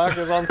the fuck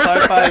is on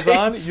Sci-Fi is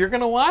on, you're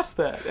gonna watch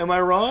that. Am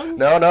I wrong?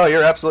 No,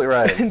 you're absolutely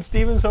right. And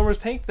Stephen Sommers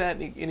takes that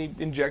and he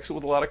injects it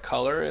with a lot of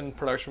color and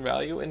production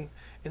value and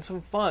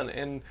some fun.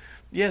 And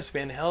yes,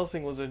 Van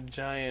Helsing was a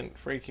giant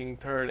freaking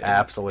turd. And,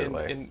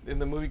 absolutely.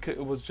 And the movie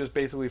was just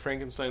basically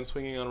Frankenstein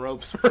swinging on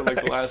ropes for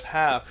like the last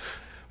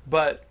half.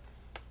 But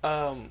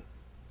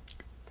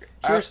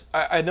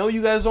I know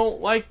you guys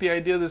don't like the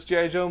idea of this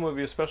G.I. Joe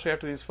movie, especially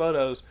after these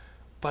photos,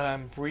 but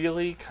I'm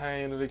really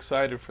kind of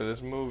excited for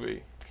this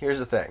movie. Here's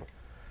the thing.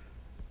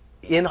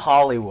 In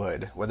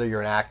Hollywood, whether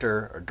you're an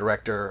actor, or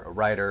director, or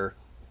writer,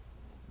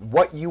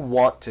 what you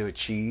want to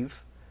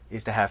achieve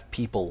is to have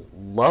people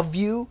love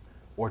you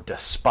or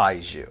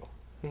despise you.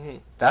 Mm-hmm.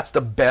 That's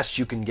the best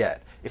you can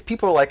get. If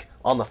people are like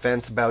on the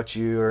fence about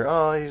you, or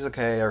oh, he's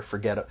okay, or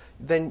forget it,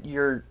 then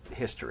you're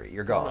history.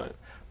 You're gone. Right.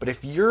 But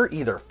if you're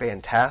either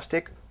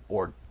fantastic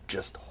or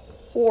just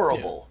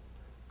horrible,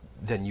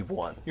 then you've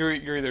won. You're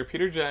either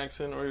Peter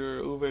Jackson or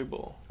you're Uwe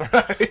Boll.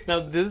 Right. Now,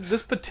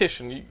 this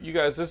petition, you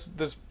guys,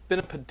 there's been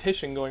a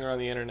petition going around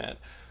the internet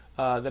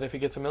that if he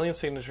gets 1 million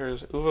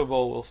signatures, Uwe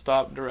Boll will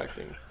stop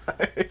directing.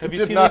 Have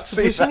you seen this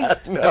petition?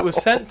 No. It was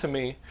sent to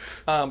me.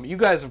 You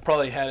guys have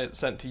probably had it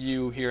sent to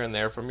you here and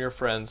there from your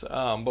friends.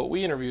 But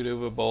we interviewed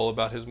Uwe Boll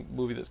about his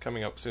movie that's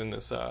coming up soon,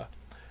 this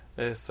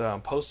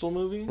Postal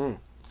movie.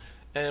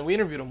 And we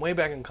interviewed him way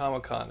back in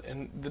Comic-Con,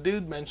 and the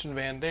dude mentioned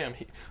Van Damme.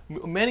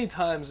 Many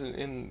times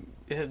in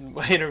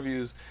my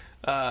interviews,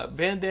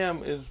 Van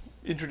Damme is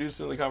introduced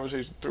in the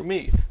conversation through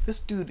me. This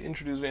dude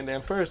introduced Van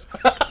Damme first.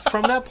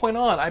 From that point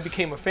on, I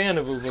became a fan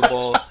of Uwe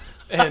Boll.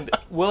 And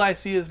will I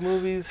see his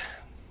movies?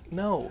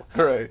 No.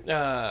 Right.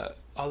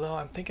 Although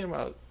I'm thinking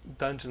about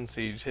Dungeon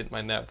Siege hitting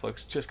my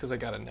Netflix just because I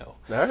gotta know.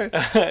 All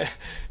right.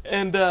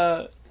 And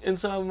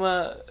so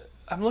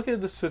I'm looking at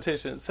this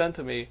petition sent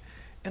to me.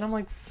 And I'm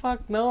like,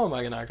 fuck no, am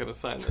I not going to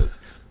sign this?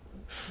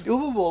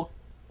 Uwe Boll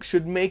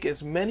should make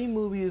as many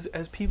movies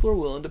as people are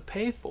willing to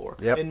pay for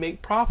and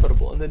make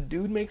profitable. And the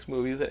dude makes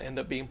movies that end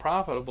up being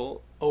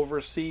profitable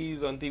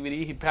overseas on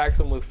DVD. He packs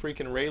them with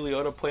freaking Ray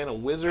Liotta playing a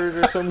wizard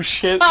or some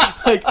shit.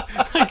 Like,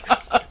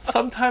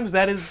 sometimes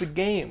that is the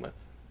game.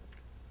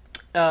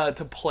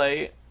 To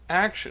play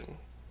action.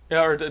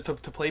 Or to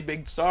play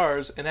big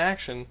stars in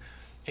action.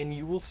 And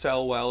you will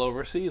sell well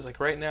overseas. Like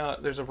right now,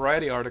 there's a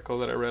Variety article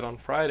that I read on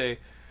Friday,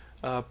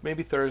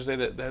 maybe Thursday,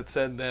 that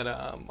said that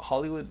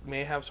Hollywood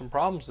may have some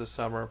problems this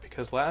summer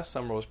because last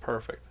summer was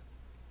perfect.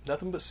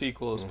 Nothing but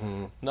sequels,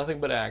 nothing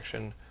but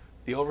action.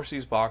 The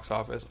overseas box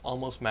office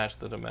almost matched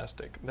the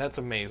domestic. That's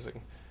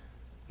amazing.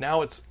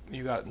 Now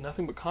you got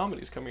nothing but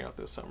comedies coming out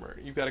this summer.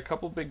 You've got a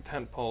couple big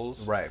tent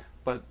poles, right?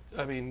 But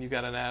I mean, you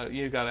got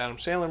Adam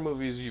Sandler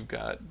movies, you've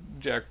got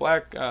Jack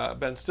Black,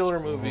 Ben Stiller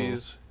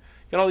movies.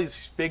 You got all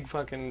these big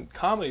fucking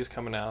comedies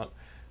coming out.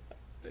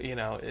 You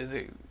know,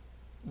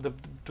 the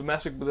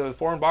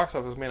foreign box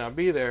office may not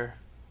be there.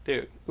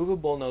 Dude, Uwe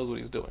Boll knows what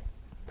he's doing.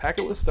 Pack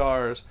it with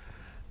stars,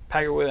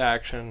 pack it with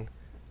action.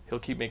 He'll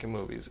keep making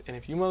movies. And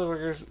if you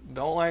motherfuckers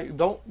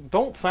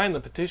don't sign the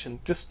petition,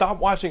 just stop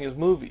watching his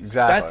movies.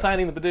 Exactly. That's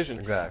signing the petition.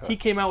 Exactly. He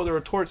came out with a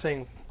retort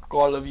saying, "Fuck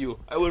all of you.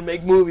 I will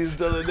make movies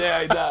until the day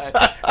I die."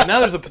 And now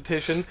there's a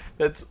petition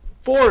that's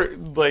for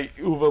like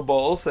Uwe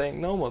Boll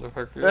saying, "No,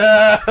 motherfuckers."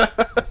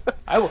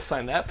 I will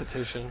sign that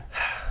petition.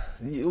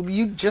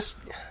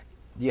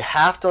 You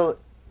have to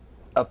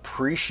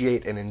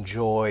appreciate and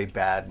enjoy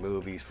bad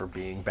movies for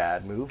being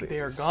bad movies. They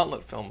are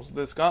gauntlet films.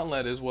 This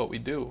gauntlet is what we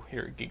do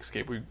here at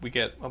Geekscape. We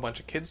get a bunch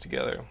of kids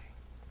together.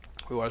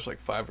 We watch like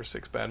 5 or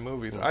 6 bad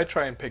movies. I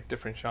try and pick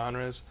different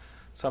genres.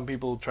 Some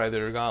people try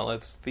their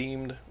gauntlets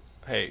themed.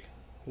 Hey,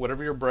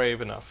 whatever you're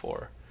brave enough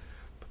for.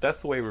 But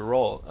that's the way we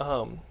roll.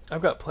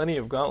 I've got plenty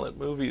of gauntlet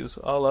movies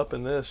all up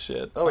in this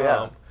shit. Oh,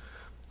 yeah.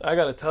 I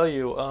gotta tell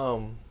you,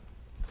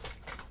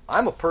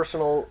 I'm a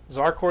personal...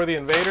 Zarkor the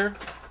Invader.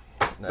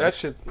 Nice. That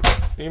shit,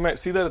 you might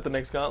see that at the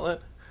next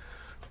gauntlet.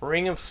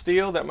 Ring of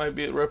Steel, that might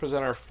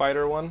represent our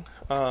fighter one.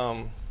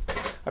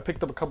 I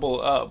picked up a couple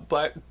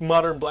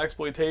modern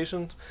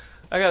blaxploitations.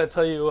 I gotta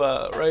tell you,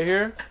 right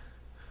here,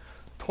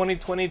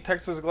 2020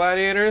 Texas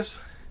Gladiators.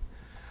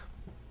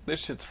 This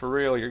shit's for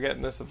real. You're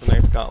getting this at the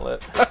next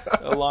gauntlet,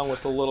 along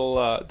with the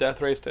little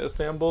Death Race to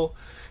Istanbul.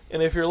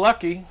 And if you're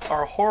lucky,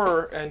 our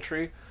horror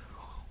entry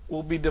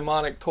will be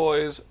Demonic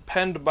Toys,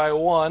 penned by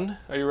one.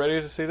 Are you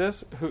ready to see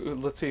this?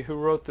 Let's see, who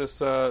wrote this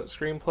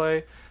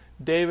screenplay?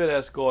 David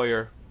S.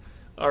 Goyer.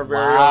 Our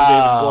very own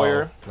David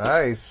Goyer.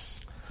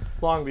 Nice.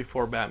 Long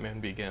before Batman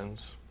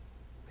Begins.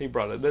 He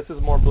brought it. This is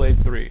more Blade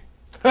 3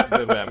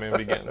 than Batman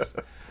Begins.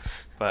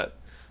 But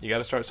you got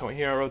to start somewhere.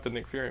 Here I wrote the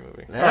Nick Fury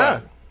movie. Yeah.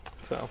 Right.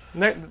 So,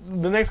 the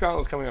next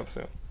gauntlet's coming up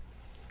soon.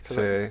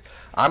 See,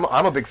 I'm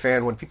a big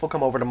fan. When people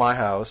come over to my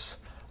house,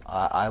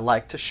 I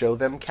like to show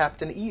them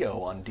Captain EO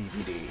on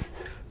DVD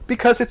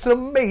because it's an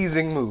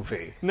amazing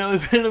movie. No,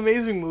 it's an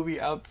amazing movie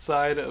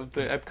outside of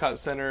the Epcot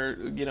Center.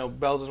 You know,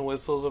 bells and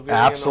whistles of being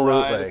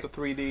Absolutely. in the ride, the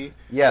 3D.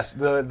 Yes,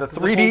 the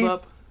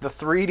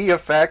 3D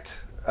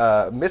effect.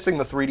 Missing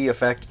the 3D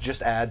effect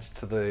just adds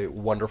to the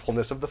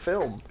wonderfulness of the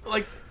film.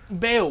 Like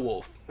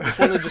Beowulf, this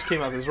one that just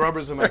came out. This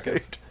Robert Zemeckis.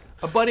 Right.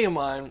 A buddy of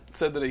mine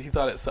said that he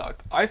thought it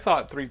sucked. I saw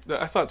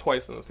it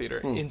twice in the theater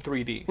in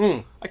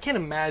 3D. I can't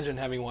imagine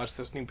having watched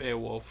this new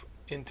Beowulf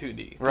in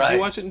 2D. Did you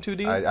watch it in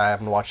 2D? I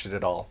haven't watched it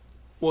at all.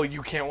 Well,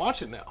 you can't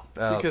watch it now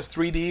because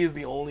 3D is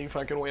the only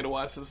fucking way to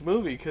watch this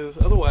movie. Because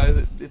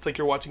otherwise, it's like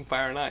you're watching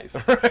Fire and Ice.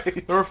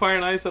 Right. Remember Fire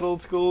and Ice, that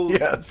old school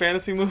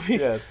fantasy movie?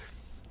 Yes.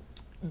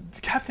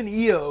 Captain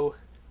EO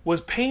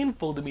was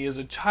painful to me as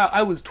a child.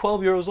 I was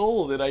 12 years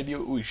old and I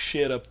knew it was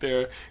shit up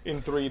there in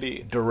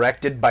 3D.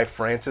 Directed by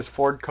Francis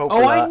Ford Coppola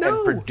Oh, I know.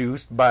 and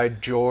produced by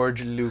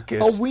George Lucas.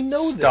 Oh, we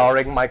know this.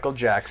 Starring Michael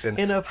Jackson.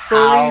 In a furry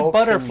How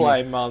butterfly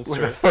can you- monster.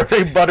 With a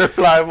furry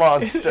butterfly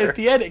monster. At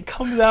the end, it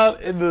comes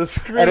out in the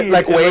screen. And it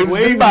like waves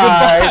waves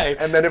goodbye,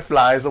 and then it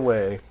flies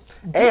away.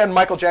 And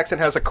Michael Jackson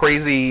has a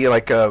crazy,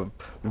 like a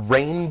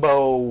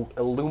rainbow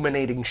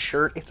illuminating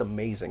shirt. It's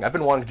amazing. I've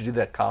been wanting to do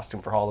that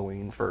costume for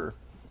Halloween for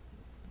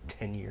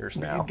 10 years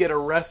now. You get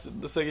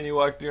arrested the second you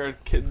walk near a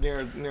kid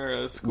near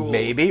a school.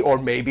 Maybe, or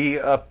maybe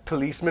a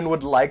policeman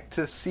would like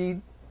to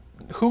see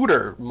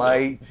Hooter,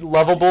 my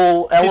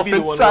lovable He'd be elephant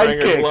the one wearing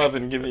a sidekick. glove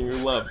and giving you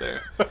love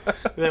there.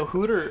 Now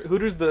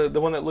Hooter's the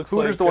one that looks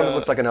like... Hooter's the one that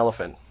looks like an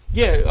elephant.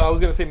 Yeah, I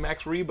was going to say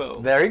Max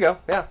Rebo. There you go,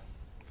 yeah.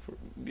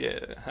 Yeah,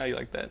 how you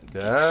like that?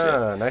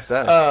 Ah, nice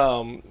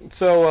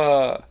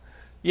that.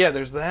 Yeah,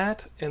 there's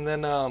that, and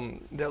then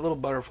that little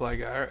butterfly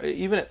guy.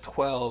 Even at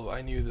 12,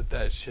 I knew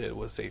that shit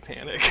was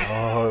satanic.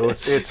 Oh,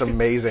 it's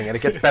amazing, and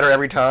it gets better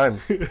every time.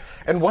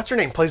 And what's her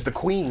name plays the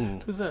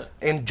queen? Who's that?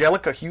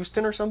 Angelica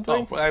Houston or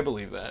something? Oh, I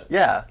believe that.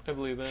 Yeah. I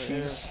believe that.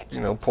 She's,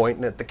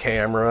 pointing at the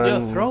camera. Yeah,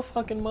 and... throw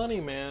fucking money,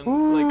 man.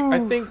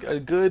 Like, I think a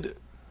good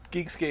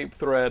Geekscape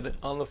thread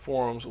on the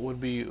forums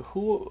would be,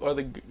 who are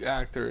the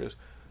actors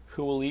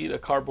who will eat a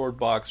cardboard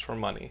box for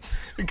money?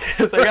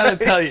 Because I gotta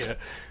tell you,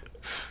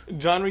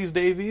 John Rhys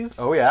Davies.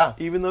 Oh, yeah.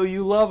 Even though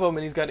you love him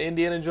and he's got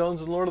Indiana Jones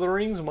and Lord of the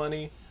Rings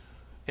money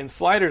and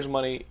Sliders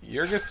money,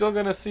 you're still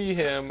gonna see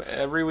him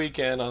every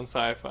weekend on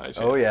Sci-Fi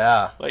Channel. Oh,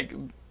 yeah.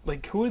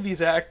 Like who are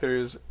these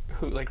actors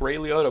who, like Ray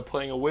Liotta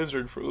playing a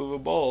wizard for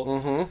Uwe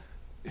Boll,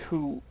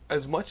 who,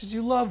 as much as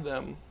you love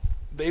them,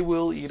 they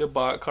will eat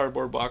a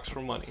cardboard box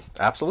for money.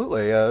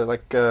 Absolutely.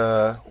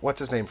 What's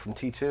his name from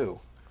T2?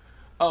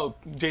 Oh,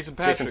 Jason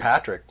Patrick. Jason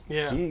Patrick.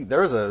 Yeah.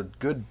 There was a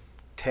good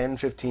 10,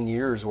 15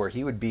 years where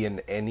he would be in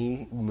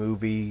any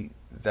movie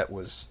that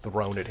was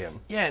thrown at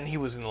him. Yeah, and he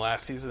was in the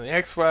last season of The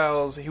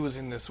X-Files. He was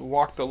in this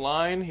Walk the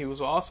Line. He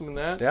was awesome in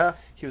that. Yeah.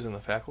 He was in The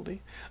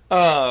Faculty. He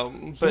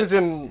was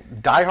in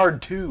Die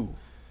Hard 2.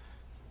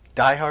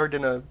 Die Hard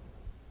in a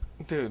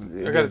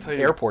Dude, I gotta tell you,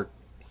 airport.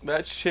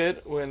 that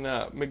shit when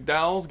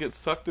McDowell's gets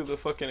sucked through the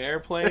fucking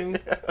airplane.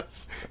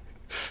 Yes.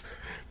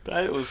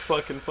 That was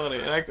fucking funny.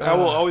 And I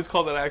will always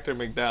call that actor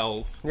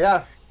McDowell's.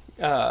 Yeah.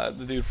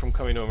 The dude from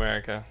Coming to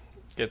America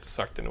gets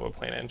sucked into a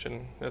plane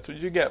engine. That's what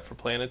you get for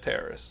playing a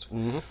terrorist.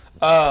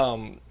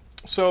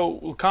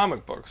 So,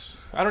 comic books.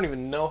 I don't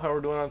even know how we're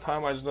doing on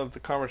time. I just know that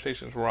the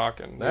conversation's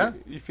rocking. Yeah.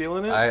 You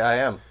feeling it? I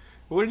am.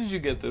 Where did you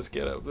get this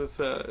get-up? This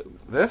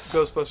This?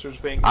 Ghostbusters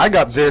thing? I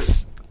got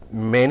this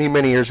many,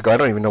 many years ago. I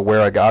don't even know where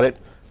I got it,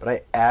 but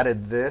I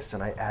added this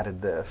and I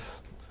added this.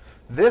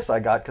 This I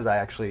got because I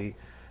actually,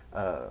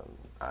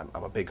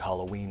 I'm a big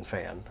Halloween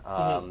fan.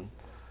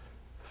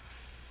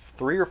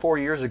 3 or 4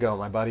 years ago,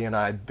 my buddy and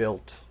I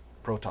built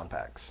proton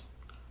packs.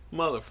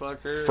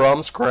 Motherfucker.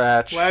 From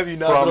scratch. Why have you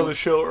not been on the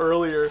show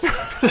earlier?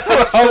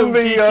 From the,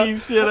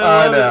 geeky shit,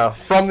 I love know.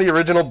 it. From the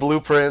original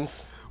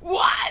blueprints.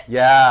 What?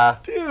 Yeah.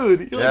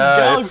 Dude, you're Yeah, like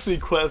Galaxy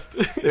Quest.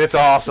 It's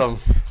awesome.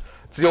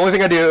 It's the only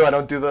thing I do. I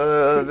don't do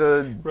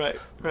the Right.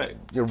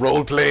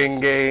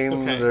 role-playing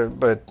games, Okay.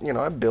 but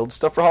I build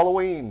stuff for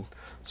Halloween.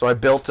 So I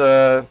built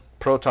a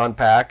proton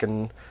pack,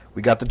 and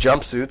we got the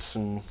jumpsuits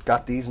and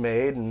got these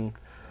made. And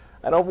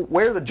I don't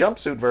wear the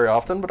jumpsuit very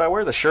often, but I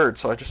wear the shirt,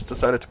 so I just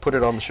decided to put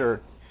it on the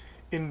shirt.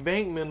 In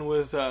Venkman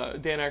was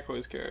Dan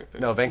Aykroyd's character.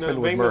 No, Venkman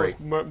was Murray.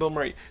 Bill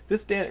Murray.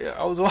 This Dan,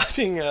 I was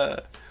watching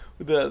the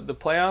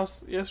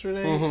playoffs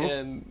yesterday,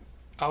 and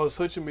I was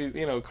switching,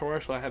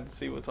 commercial. I had to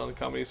see what's on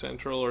Comedy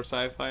Central or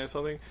Sci-Fi or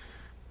something.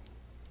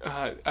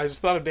 I just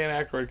thought of Dan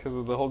Aykroyd because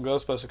of the whole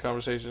Ghostbuster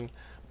conversation.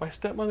 My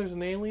Stepmother's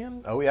an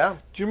Alien. Oh yeah.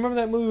 Do you remember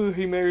that movie where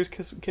he marries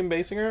Kim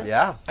Basinger?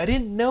 Yeah. I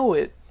didn't know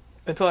it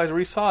until I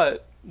resaw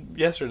it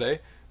yesterday.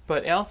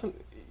 But Allison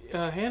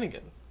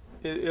Hannigan,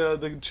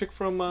 the chick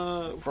from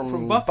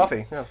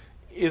Buffy, yeah.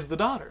 is the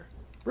daughter.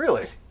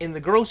 Really? And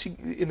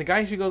the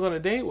guy she goes on a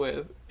date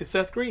with is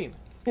Seth Green.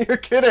 You're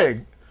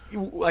kidding.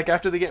 Like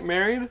after they get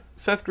married,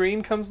 Seth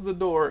Green comes to the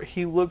door.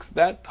 He looks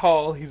that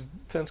tall. He's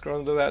since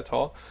grown to that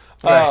tall,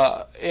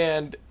 Right.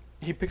 and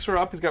he picks her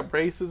up. He's got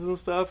braces and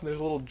stuff. And there's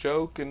a little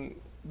joke. And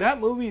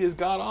that movie is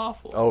god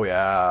awful. Oh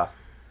yeah.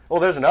 Oh,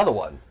 there's another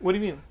one. What do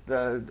you mean?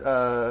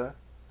 The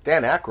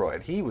Dan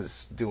Aykroyd. He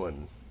was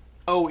doing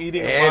Oh,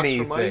 eating a box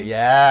for money. anything.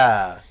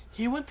 Yeah.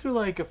 He went through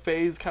like a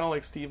phase, kind of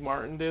like Steve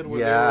Martin did, where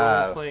they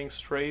Yeah. were playing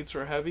straights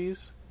or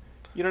heavies.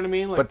 You know what I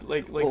mean? But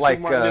like Steve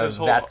Martin did his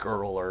whole That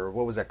Girl, or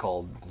what was that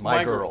called?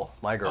 My Girl.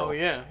 Oh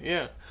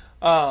yeah.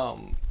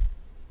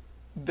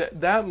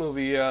 That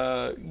movie,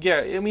 yeah.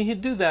 I mean,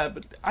 he'd do that,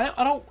 but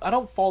I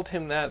don't fault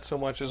him that so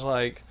much as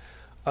like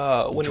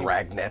when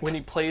Dragnet. when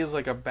he plays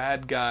like a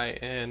bad guy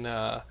in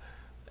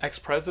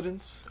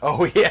Ex-Presidents.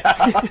 Oh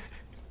yeah.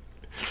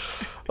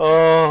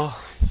 Oh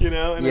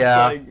And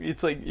Yeah.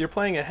 it's like you're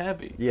playing a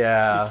heavy.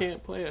 yeah. You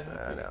can't play a heavy.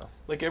 I know.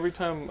 Like every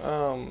time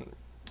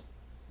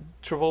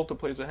Travolta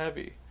plays a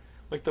heavy,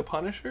 like The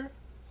Punisher.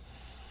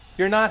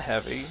 You're not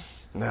heavy.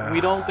 No.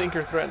 We don't think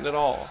you're threatened at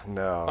all.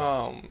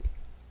 No.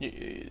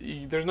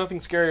 There's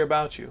nothing scary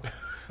about you.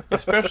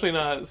 Especially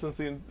not since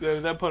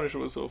that Punisher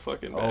was so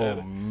fucking bad.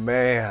 Oh,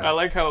 man. I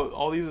like how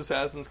all these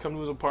assassins come to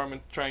his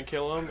apartment to try and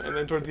kill him, and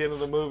then towards the end of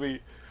the movie,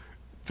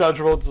 John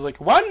Travolta's like,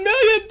 $1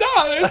 million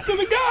to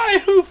the guy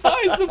who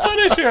finds the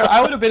Punisher.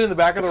 I would have been in the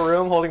back of the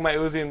room holding my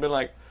Uzi and been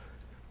like,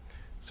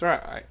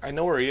 sir, I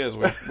know where he is.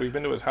 We've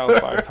been to his house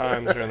 5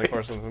 times during the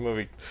course of the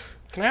movie.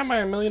 Can I have my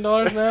 $1 million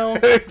now?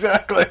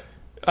 Exactly.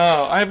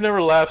 Oh, I've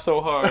never laughed so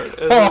hard as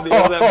in the end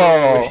of that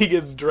movie when he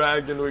gets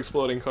dragged into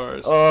exploding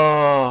cars.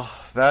 Oh,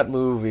 that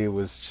movie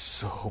was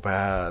so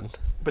bad.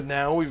 But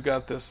now we've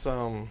got this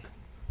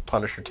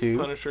Punisher 2.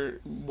 Punisher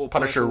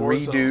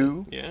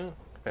redo. Yeah.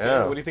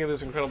 Yeah. What do you think of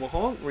this Incredible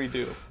Hulk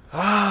redo?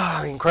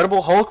 The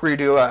Incredible Hulk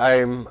redo,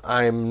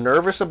 I'm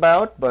nervous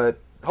about, but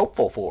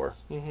hopeful for.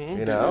 Mm-hmm.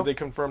 You know, they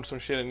confirmed some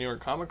shit at New York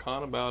Comic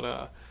Con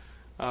about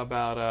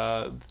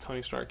the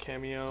Tony Stark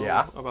cameo.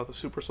 Yeah. About the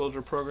Super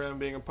Soldier program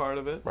being a part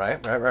of it. Right.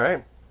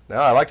 No,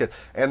 I liked it,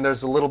 and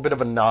there's a little bit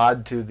of a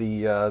nod to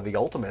the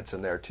Ultimates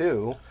in there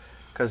too,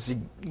 because he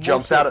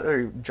jumps out of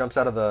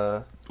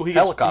the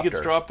helicopter. He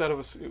gets dropped out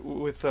of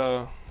with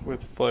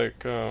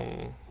like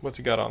what's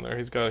he got on there?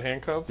 He's got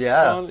handcuffs.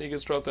 Yeah. On. He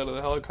gets dropped out of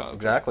the helicopter.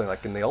 Exactly,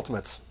 like in the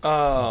Ultimates.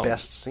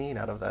 Best scene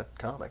out of that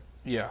comic.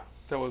 Yeah.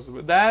 That was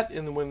that,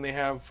 and when they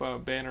have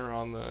Banner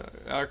on the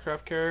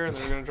aircraft carrier and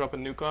they're going to drop a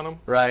nuke on him.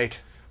 Right.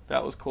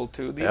 That was cool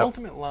too. The Yep.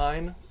 Ultimate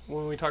line,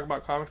 when we talk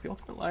about comics, the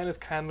Ultimate line has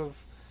kind of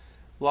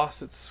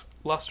lost its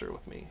luster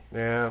with me.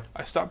 Yeah.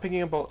 I stopped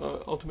picking up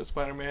Ultimate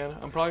Spider-Man.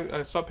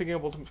 I stopped picking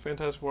up Ultimate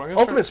Fantastic Four.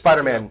 Ultimate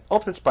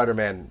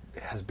Spider-Man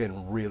has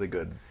been really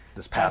good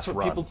this past That's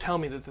what run. people tell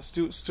me, that the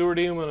Stuart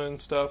Eamon and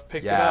stuff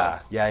picked it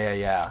Yeah. up.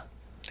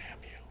 Damn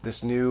you.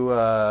 This new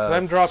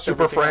dropped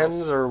Super everything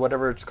Friends else. or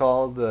whatever it's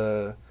called,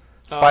 the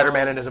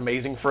Spider-Man and his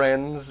Amazing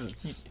Friends.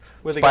 It's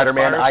Where they got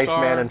Spider-Man, Firestar.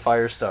 Iceman, and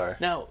Firestar.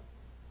 Now,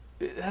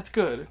 that's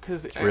good,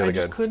 because really I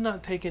just good. could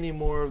not take any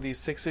more of these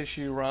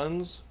 6-issue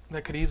runs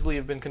that could easily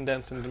have been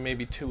condensed into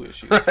maybe 2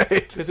 issues. Right.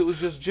 Because it was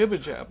just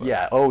jibba-jabba.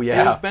 Yeah. Oh, It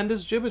yeah. was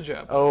Bendis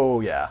jibba-jabba.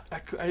 Oh, yeah.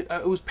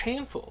 It was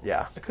painful.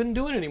 Yeah. I couldn't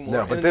do it anymore.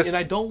 No, but and, this- and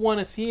I don't want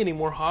to see any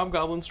more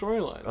Hobgoblin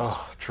storylines.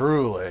 Oh,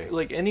 truly.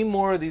 Like, any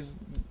more of these...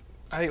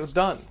 it was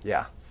done.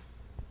 Yeah.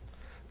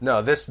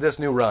 No, this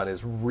new run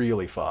is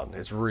really fun.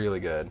 It's really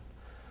good.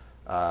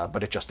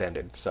 But it just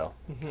ended, so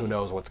who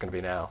knows what's going to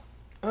be now.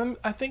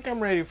 I think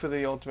I'm ready for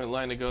the Ultimate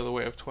line to go the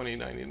way of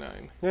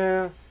 2099.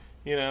 Yeah.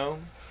 You know?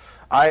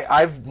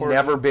 I've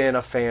never been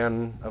a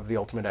fan of the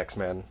Ultimate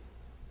X-Men.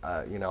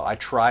 I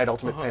tried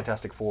Ultimate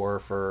Fantastic Four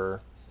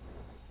for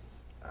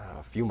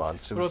a few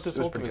months. It What was, about this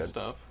it was pretty Ultimate good.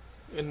 stuff?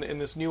 In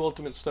this new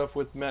Ultimate stuff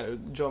with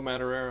Joe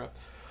Madureira.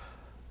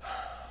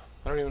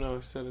 I don't even know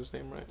if I said his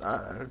name right.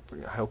 I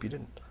hope you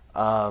didn't.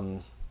 I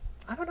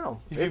don't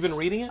know. Have you been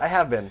reading it? I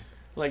have been.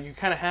 Like, you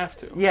kind of have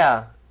to.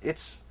 Yeah,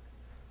 it's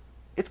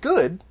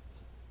good.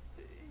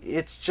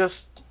 It's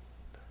just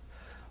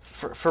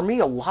for me,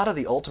 a lot of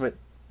the Ultimates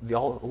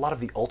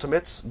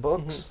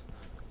books,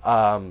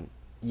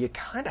 you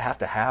kind of have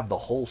to have the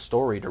whole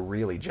story to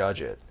really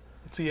judge it.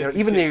 So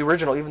Even the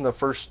original, even the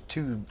first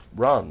 2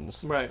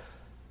 runs, Right.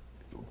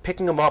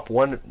 picking them up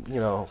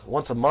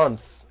once a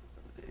month,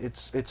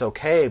 it's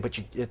okay, but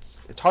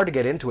it's hard to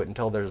get into it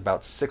until there's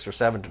about 6 or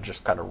 7 to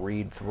just kind of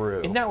read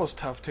through. And that was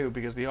tough, too,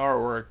 because the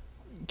artwork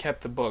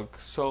kept the book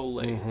so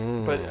late.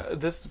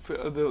 But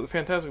the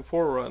Fantastic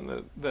Four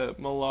run, the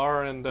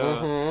Millar and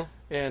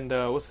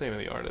what's the name of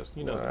the artist?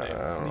 You know the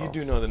name. You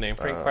do know the name,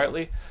 Frank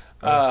Quitely.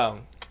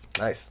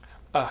 Nice.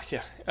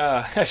 Yeah.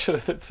 I should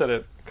have said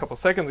it a couple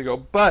seconds ago.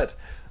 But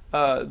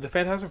the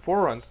Fantastic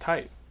Four run's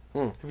tight.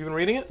 Have you been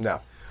reading it?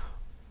 No.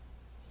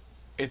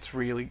 It's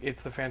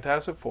the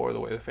Fantastic Four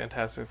the way the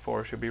Fantastic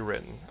Four should be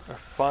written. A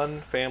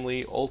fun,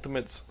 family,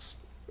 Ultimates,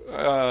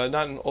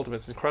 not an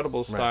Ultimates,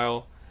 Incredible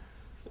style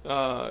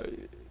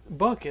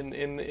book, and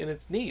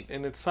it's neat,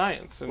 and it's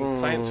science and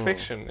science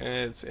fiction,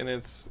 and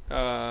it's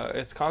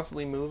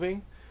constantly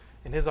moving,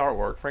 and his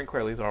artwork, Frank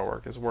Quitely's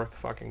artwork, is worth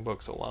fucking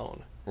books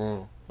alone.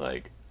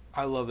 Like,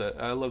 I love that.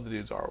 I love the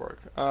dude's artwork.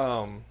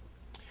 A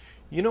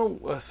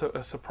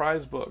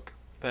surprise book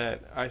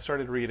that I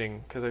started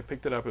reading because I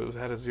picked it up. It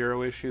had a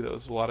 0 issue that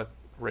was a lot of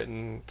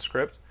written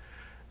script,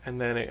 and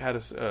then it had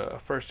a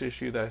first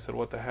issue that I said,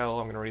 "What the hell?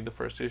 I'm going to read the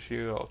first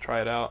issue. I'll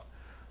try it out."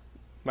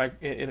 I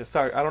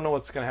don't know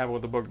what's going to happen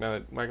with the book now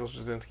that Michael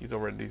Straczynski's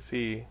over at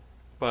DC,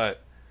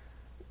 but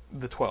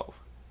the 12.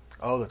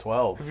 Oh, the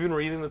 12. Have you been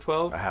reading the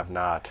 12? I have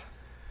not.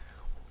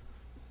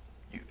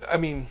 I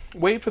mean,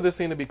 wait for this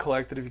thing to be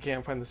collected if you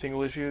can't find the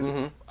single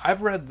issues.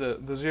 I've read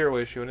the 0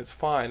 issue, and it's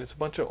fine. It's a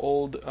bunch of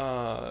old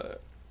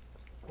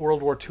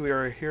World War II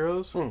era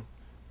heroes,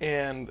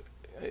 and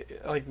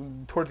like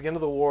towards the end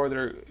of the war,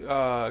 they're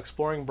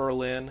exploring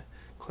Berlin,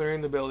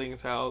 clearing the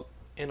buildings out,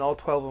 and all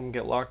 12 of them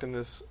get locked in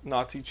this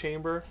Nazi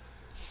chamber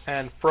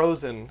and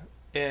frozen,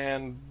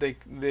 and they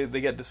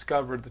get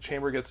discovered. The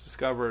chamber gets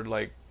discovered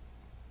like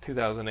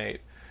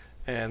 2008,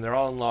 and they're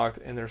all unlocked,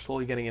 and they're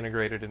slowly getting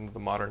integrated into the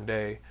modern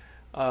day.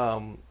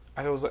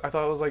 I thought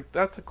it was like,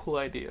 that's a cool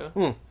idea.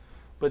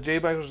 But J.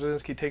 Michael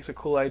Straczynski takes a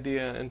cool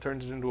idea and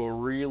turns it into a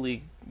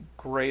really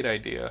great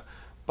idea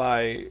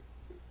by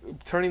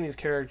turning these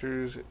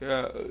characters,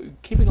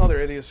 keeping all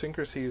their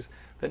idiosyncrasies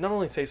that not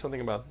only say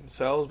something about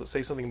themselves, but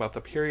say something about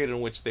the period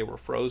in which they were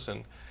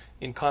frozen,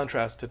 in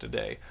contrast to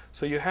today.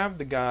 So you have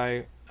the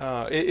guy,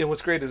 and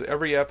what's great is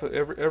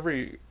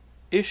every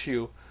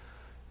issue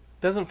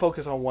doesn't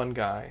focus on one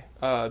guy.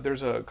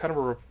 There's a kind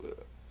of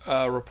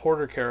a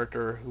reporter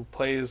character who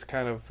plays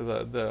kind of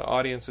the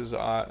audience's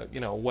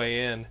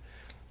way in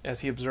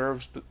as he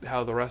observes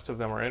how the rest of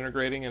them are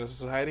integrating into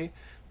society.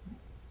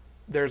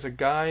 There's a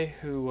guy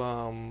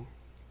who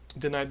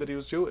denied that he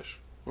was Jewish.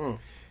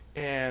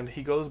 And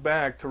he goes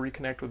back to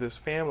reconnect with his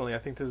family. I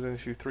think this is in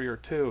issue 3 or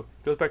 2.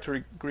 He goes back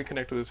to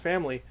reconnect with his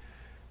family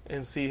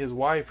and see his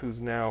wife,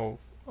 who's now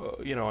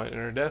in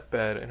her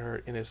deathbed,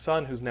 and his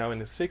son, who's now in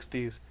his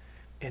 60s.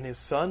 And his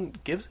son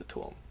gives it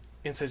to him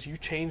and says, "You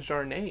changed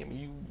our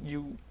name.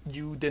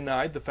 You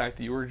denied the fact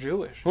that you were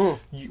Jewish.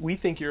 We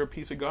think you're a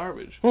piece of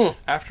garbage.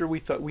 After we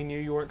thought we knew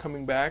you weren't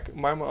coming back,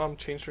 my mom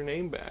changed her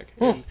name back,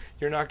 and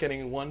you're not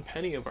getting 1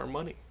 penny of our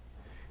money.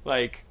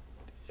 Like,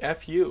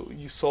 F you.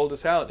 You sold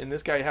us out." And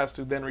this guy has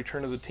to then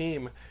return to the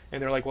team,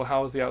 and they're like, "Well,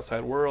 how is the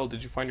outside world?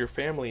 Did you find your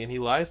family?" And he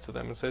lies to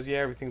them and says, "Yeah,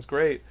 everything's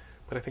great,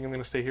 but I think I'm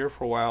going to stay here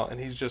for a while." And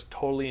he's just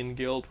totally in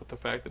guilt with the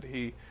fact that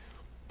he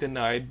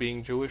denied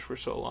being Jewish for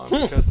so long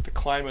because of the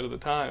climate of the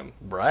time.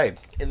 Right.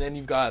 And then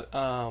you've got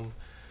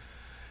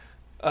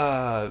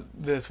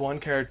this one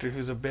character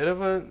who's a bit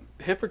of a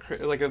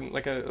hypocrite, like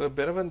a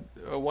bit of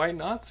a white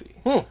Nazi,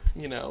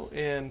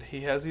 and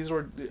he has these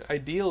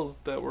ideals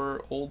that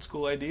were old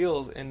school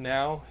ideals, and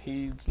now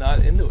he's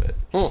not into it.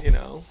 He's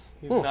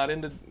not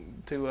into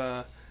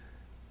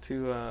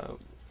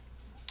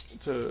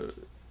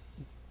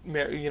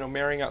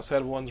marrying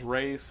outside of one's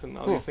race and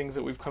all these things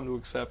that we've come to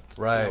accept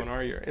in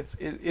our year. It's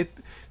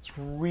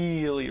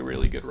really,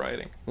 really good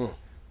writing.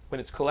 When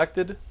it's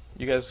collected,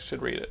 you guys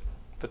should read it.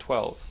 The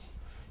 12.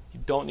 You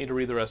don't need to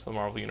read the rest of the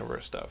Marvel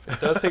Universe stuff. It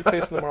does take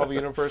place in the Marvel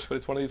Universe, but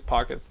it's one of these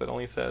pockets that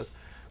only says,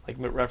 like,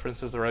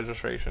 references the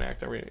Registration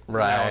Act every now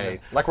and then.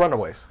 Like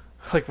Runaways.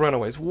 Like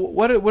Runaways.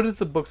 What are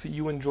the books that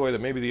you enjoy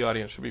that maybe the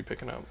audience should be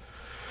picking up?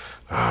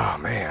 Oh,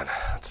 man.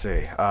 Let's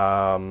see.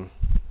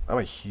 I'm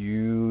a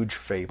huge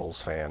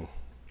Fables fan.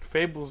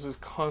 Fables is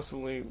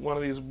constantly one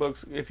of these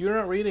books. If you're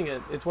not reading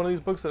it, it's one of these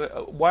books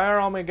that... why are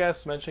all my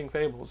guests mentioning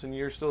Fables, and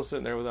you're still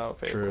sitting there without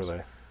Fables?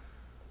 Truly.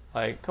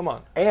 Like, come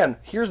on. And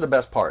here's the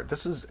best part.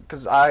 This is...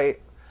 because I'm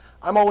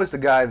always the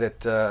guy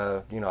that,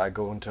 I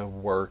go into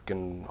work,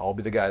 and I'll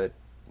be the guy that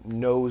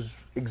knows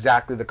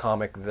exactly the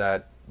comic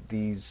that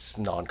these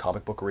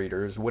non-comic book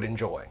readers would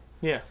enjoy.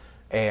 Yeah.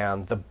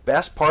 And the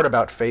best part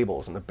about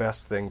Fables, and the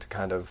best thing to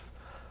kind of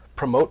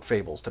promote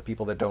Fables to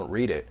people that don't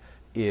read it,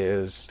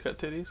 is... It's got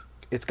titties?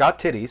 It's got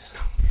titties.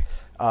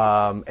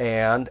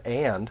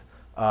 And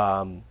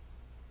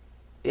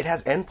it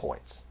has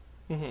endpoints.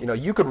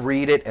 You could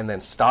read it and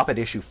then stop at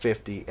issue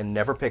 50 and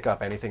never pick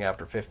up anything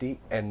after 50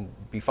 and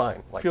be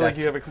fine. Feel like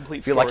you have a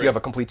complete story. Feel like you have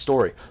a complete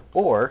story.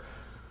 Or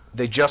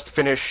they just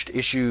finished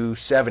issue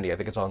 70. I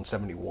think it's on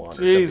 71 or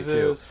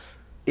 72.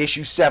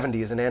 Issue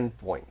 70 is an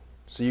endpoint.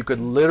 So you could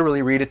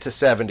literally read it to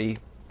 70,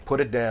 put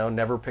it down,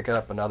 never pick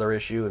up another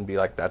issue, and be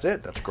like, that's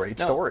it. That's a great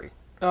story.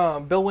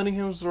 Bill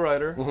Winningham's the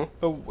writer.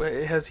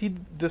 Has he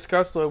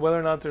discussed whether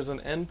or not there's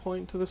an end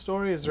point to the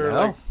story? Is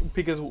there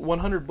because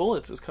 100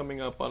 Bullets is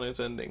coming up on its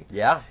ending.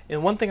 Yeah.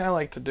 And one thing I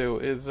like to do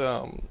is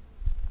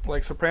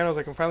like Sopranos.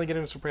 I can finally get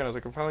into Sopranos. I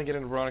can finally get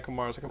into Veronica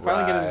Mars. I can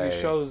finally get into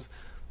these shows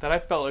that I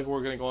felt like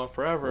were going to go on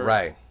forever.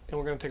 Right. And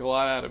we're going to take a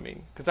lot out of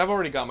me because I've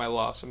already got my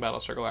loss in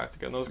Battlestar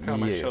Galactica, and those are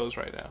kind of my shows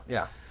right now.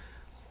 Yeah.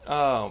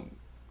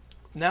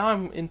 Now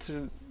I'm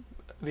into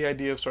the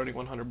idea of starting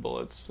 100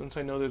 Bullets since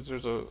I know that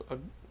there's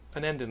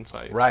an end in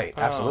sight. Right,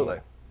 absolutely.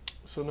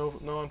 So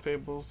no on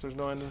Fables, there's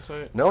no end in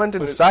sight? No end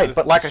in sight,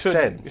 but like I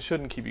said... It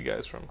shouldn't keep you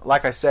guys from...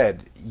 Like I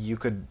said, you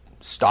could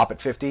stop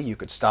at 50, you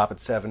could stop at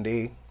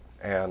 70,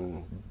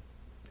 and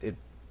it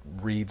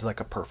reads like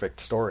a perfect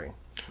story,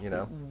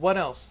 What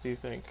else do you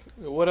think?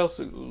 What else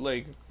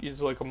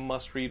is like a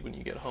must-read when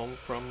you get home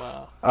from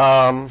the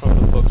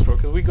bookstore?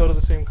 Because we go to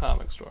the same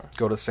comic store.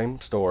 Go to the same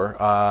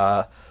store.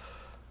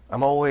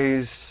 I'm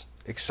always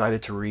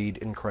excited to read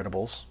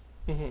Incredibles.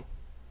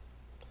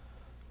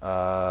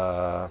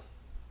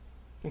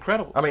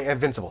 Incredible. I mean,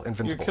 Invincible.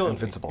 You're killing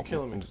Invincible. Me. You're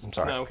killing me. I'm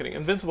sorry. No, I'm kidding.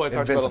 Invincible I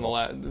talked about on the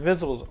last.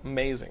 Invincible's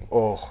amazing.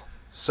 Oh,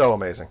 so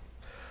amazing.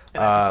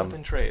 And I've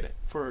been trade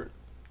for...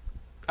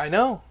 I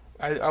know.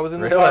 I was in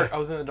the Really? dark. I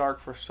was in the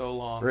dark for so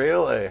long.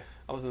 Really?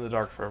 I was in the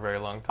dark for a very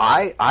long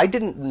time. I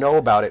didn't know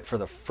about it for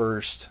the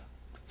first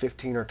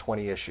 15 or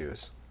 20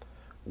 issues.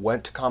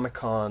 Went to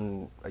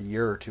Comic-Con a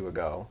year or two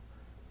ago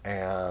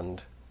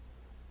and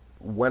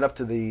went up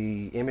to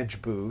the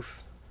Image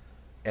booth,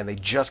 and they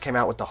just came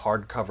out with the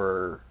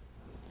hardcover,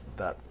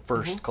 that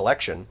first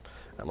collection.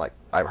 I'm like,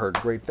 I've heard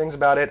great things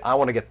about it. I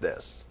want to get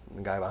this. And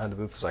the guy behind the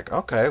booth was like,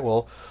 okay,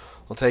 well,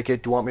 we'll take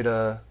it. Do you want me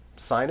to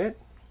sign it?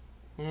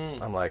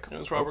 I'm like, It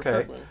was Robert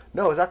okay. Kirkman.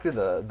 No, it was actually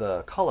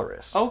the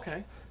colorist.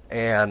 Okay.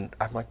 And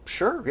I'm like,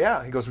 sure,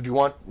 yeah. He goes, would you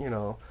want,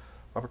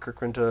 Robert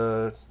Kirkman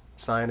to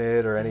sign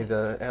it or any of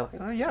the...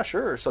 yeah,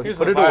 sure. So Here's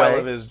he put the it vial away.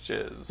 of his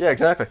jizz. Yeah,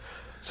 exactly.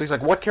 So he's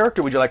like, what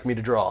character would you like me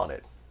to draw on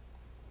it?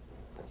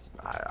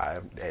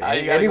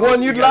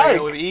 Anyone you'd like.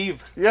 Go with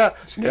Eve. Yeah.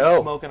 She No.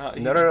 gets smoking hot.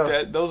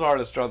 No. Those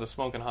artists draw the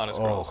smoking hottest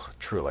girls. Oh,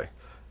 truly.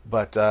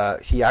 But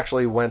he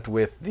actually went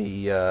with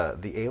the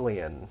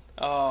alien.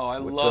 Oh, I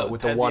With love the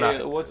Ted one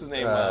the, what's his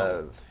name?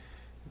 uh,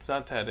 It's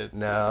not Ted.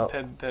 No.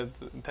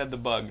 Ted the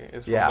Bug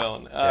is from Yeah,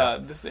 Villain. yeah.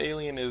 This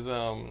alien is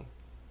Al.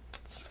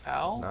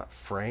 Not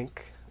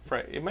Frank.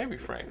 Frank. It might be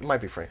Frank. It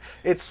might be Frank.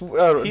 It's He's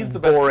the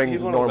best- boring,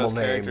 he's one of the normal best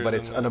name, characters but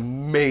it's in an the-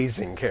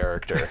 amazing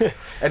character.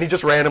 And he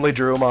just randomly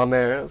drew him on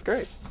there. It was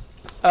great.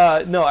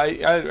 No,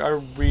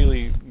 I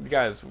really,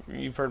 guys,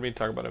 you've heard me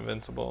talk about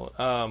Invincible.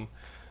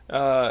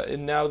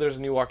 And now there's a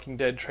new Walking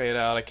Dead trade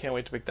out. I can't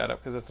wait to pick that up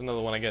because that's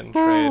another one I get in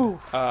trade.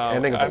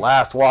 Ending of the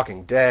last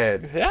Walking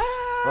Dead. Yeah.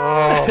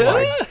 Oh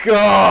my I'm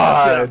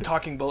god!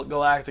 talking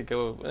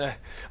Galactica.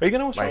 Are you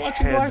gonna start My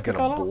watching head's Galactica?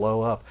 gonna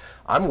blow up.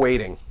 I'm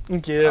waiting.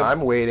 Yeah.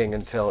 I'm waiting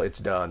until it's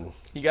done.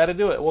 You got to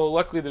do it. Well,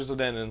 luckily there's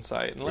an end in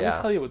sight. And let me Yeah.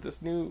 tell you, with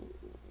this new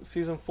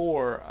season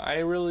 4, I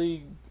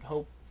really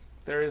hope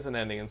there is an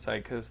ending in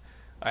sight because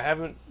I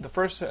haven't. The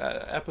first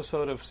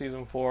episode of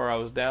season 4 I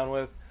was down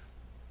with.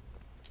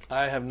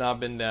 I have not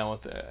been down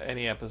with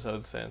any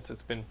episode since.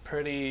 It's been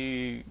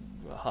pretty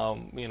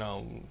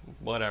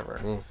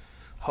whatever,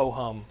 ho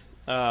hum.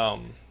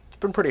 It's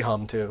been pretty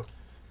hum too.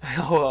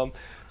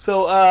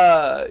 So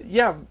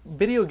yeah,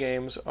 video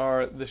games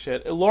are the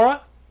shit.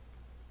 Laura.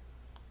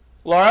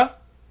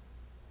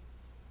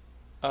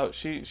 Oh,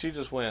 she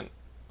just went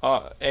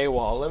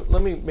AWOL.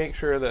 Let me make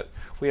sure that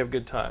we have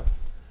good time.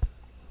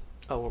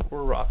 Oh,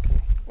 we're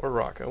rocking. We're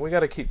rocking. We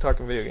got to keep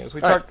talking video games. We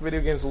talked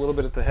video games a little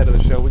bit at the head of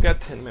the show. We got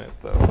 10 minutes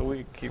though, so we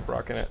can keep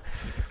rocking it.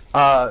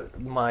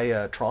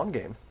 My Tron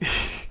game.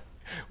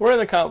 We're in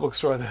the comic book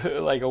store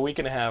like a week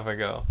and a half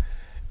ago,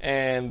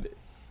 and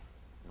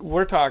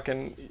we're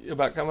talking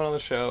about coming on the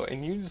show,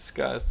 and you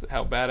discussed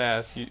how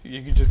badass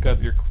you just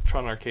got your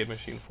Tron arcade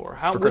machine for.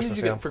 When Christmas, did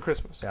you yeah. get for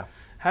Christmas? Yeah.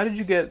 How did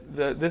you get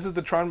this is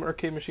the Tron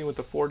arcade machine with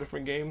the 4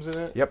 different games in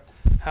it? Yep.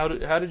 How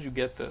did you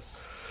get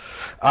this?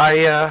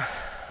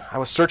 I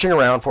was searching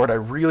around for it. I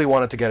really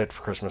wanted to get it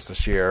for Christmas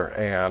this year,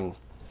 and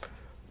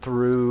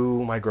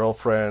through my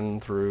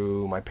girlfriend,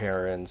 through my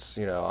parents,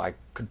 I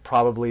could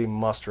probably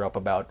muster up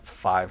about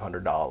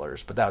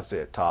 $500, but that's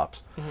it,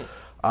 tops.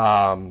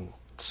 Mm-hmm.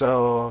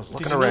 So I was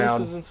looking Did you know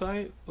around. this was in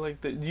sight?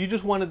 Like, you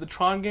just wanted the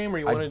Tron game, or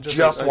you I wanted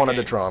just a wanted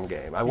the game? Tron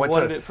game. I You went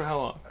wanted to it for how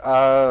long?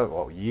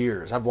 well,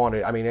 years. I've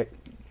wanted. I mean,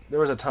 there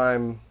was a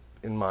time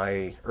in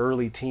my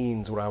early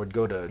teens when I would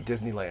go to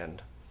Disneyland,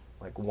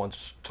 like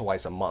once,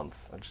 twice a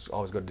month. I just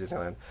always go to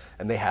Disneyland,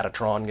 and they had a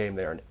Tron game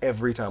there. And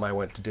every time I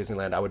went to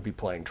Disneyland, I would be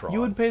playing Tron.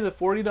 You would pay the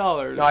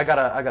 $40. No, I got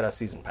a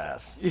season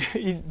pass.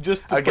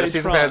 Just to I'd get play a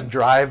season Tron. pass,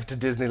 drive to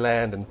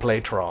Disneyland, and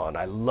play Tron.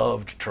 I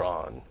loved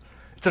Tron.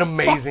 It's an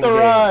amazing Fuck the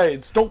game.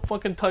 rides! Don't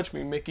fucking touch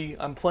me, Mickey.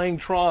 I'm playing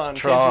Tron.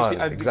 Tron, Can't you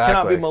see? I exactly.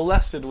 cannot be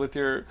molested with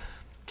your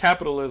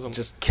capitalism.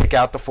 Just kick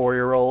out the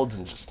 4-year-olds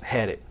and just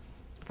head it.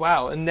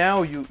 Wow, and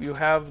now you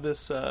have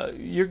this.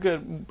 You're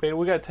good. Wait,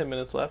 we got 10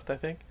 minutes left, I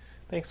think.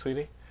 Thanks,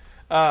 sweetie.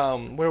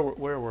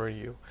 Where were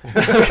you?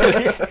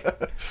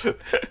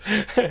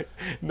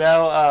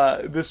 Now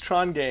this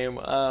Tron game.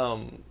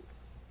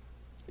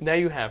 Now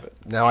you have it.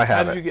 Now I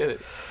have How it. did you get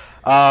it?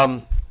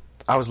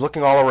 I was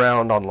looking all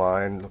around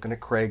online, looking at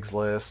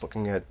Craigslist,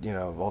 looking at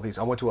all these.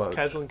 I went to a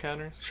Casual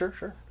Encounters.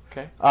 sure.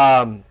 Okay.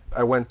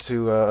 I went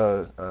to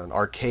an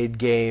arcade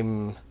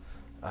game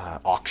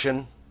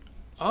auction.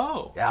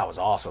 Oh. Yeah, it was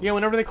awesome. Yeah,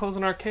 whenever they close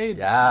an arcade,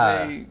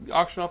 Yeah. they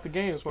auction off the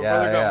games. My Yeah,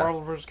 brother got yeah.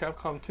 Marvel vs.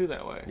 Capcom 2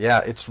 that way.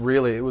 Yeah, it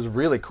was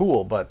really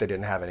cool, but they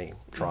didn't have any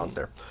Trons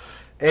there.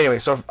 Anyway,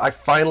 so I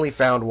finally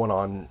found one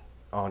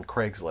on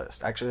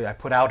Craigslist. Actually, I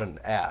put out an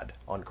ad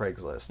on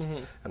Craigslist,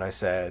 and I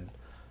said,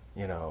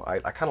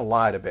 I kind of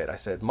lied a bit. I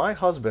said, my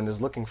husband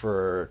is looking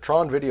for a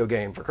Tron video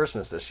game for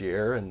Christmas this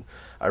year, and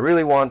I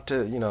really want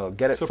to,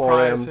 get it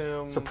Surprise for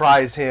him.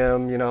 surprise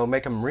him,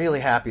 make him really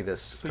happy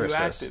this So you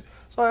Christmas. acted.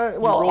 So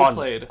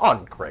role-played.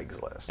 on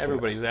Craigslist.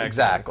 Everybody's acting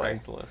exactly. on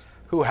Craigslist.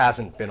 Who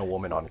hasn't been a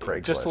woman on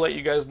Craigslist? Just to let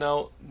you guys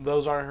know,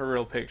 those aren't her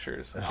real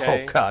pictures.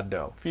 Okay? Oh God,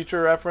 no.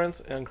 Future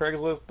reference and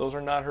Craigslist, those are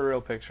not her real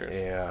pictures.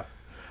 Yeah.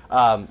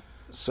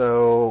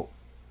 So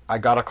I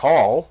got a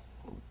call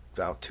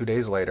about 2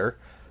 days later,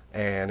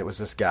 and it was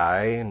this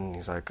guy, and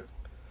he's like,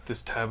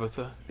 This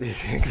Tabitha,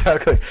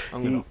 exactly.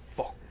 I'm gonna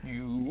fuck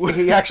you.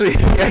 He actually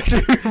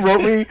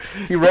wrote me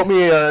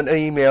an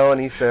email, and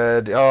he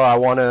said,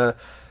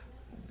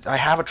 I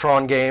have a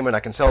Tron game, and I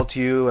can sell it to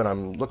you, and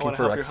I'm looking wanna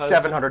for help like your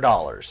husband.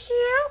 $700. Yeah,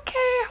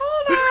 okay,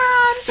 hold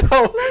on. So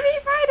Let me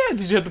find What?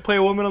 Did you have to play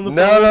a woman on the phone?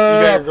 No, You got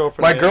no, your no.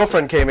 girlfriend My to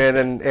girlfriend came in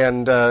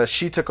and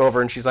she took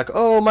over and she's like,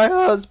 "Oh, my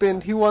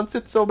husband, he wants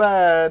it so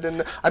bad."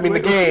 And I mean,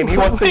 Wait, the game, he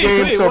wants the wait,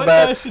 game wait, so what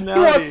bad.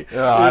 nationality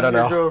I is don't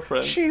your know.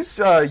 girlfriend? She's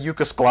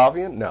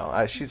Yugoslavian.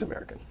 No, she's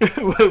American.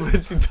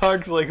 But she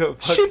talks like a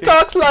She fucking...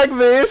 talks like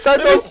this. I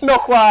don't know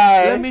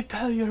why. Let me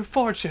tell your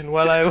fortune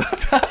while I...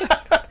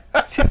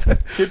 She's a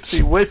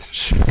gypsy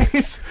witch.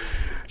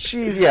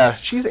 She's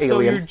So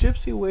alien. your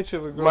gypsy witch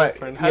of a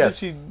girlfriend, how yes.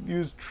 did she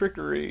use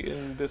trickery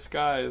and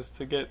disguise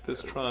to get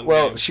this Tron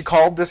Well, game? she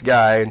called this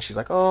guy and she's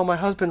like, "Oh, my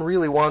husband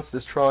really wants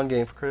this Tron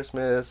game for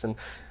Christmas, and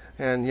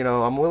you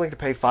know, I'm willing to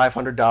pay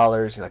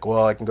 $500." He's like,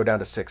 "Well, I can go down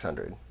to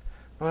 $600."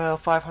 Well,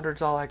 $500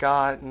 is all I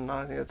got, and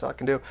that's all I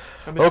can do.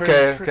 I've been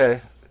Okay. turning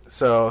tricks.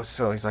 So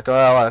he's like,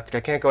 "Well, I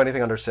can't go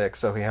anything under 6."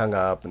 So he hung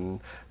up, and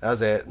that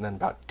was it. And then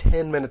about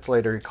 10 minutes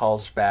later, he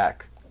calls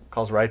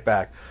right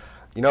back.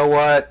 "You know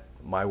what?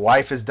 My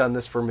wife has done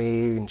this for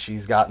me, and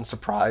she's gotten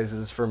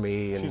surprises for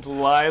me." And She's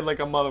lied like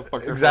a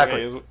motherfucker.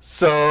 exactly. For me.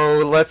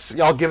 So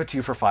I'll give it to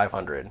you for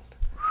 $500.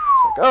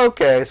 Like,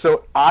 okay,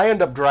 so I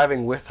end up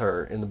driving with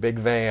her in the big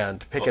van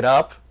to pick it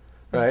up,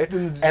 right?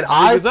 And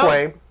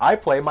I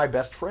play my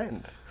best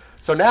friend.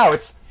 So now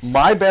it's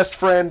my best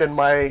friend and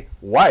my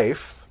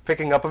wife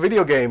picking up a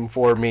video game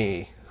for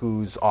me,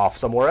 who's off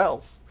somewhere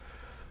else.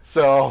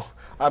 So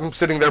I'm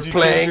sitting there you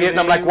playing change it, and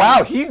I'm your like, name?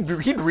 wow,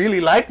 he'd really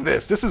like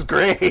this. This is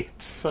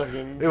great.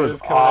 Fucking It was jizz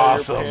coming out of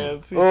awesome. your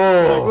pants. He's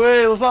Oh. like,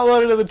 wait, let's not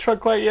load it in the truck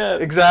quite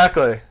yet.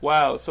 Exactly.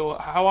 Wow. So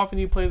how often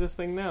do you play this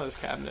thing now, this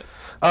cabinet?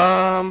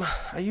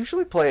 I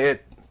usually play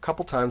it a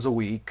couple times a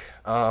week.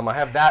 I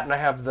have that, and I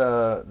have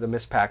the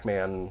Miss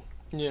Pac-Man,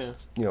 Yeah.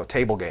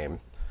 table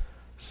game.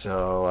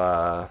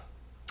 So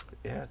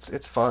yeah,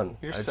 it's fun.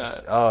 You're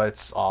set.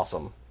 It's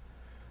awesome.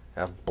 I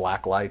have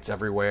black lights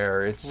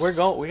everywhere.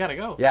 We gotta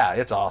go. Yeah,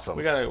 it's awesome.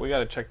 We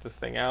gotta check this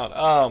thing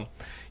out.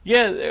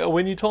 Yeah,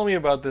 when you told me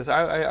about this,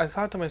 I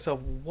thought to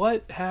myself,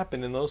 what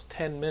happened in those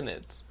 10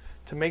 minutes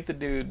to make the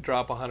dude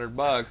drop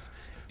 $100?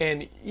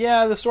 And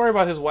yeah, the story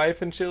about his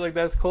wife and shit like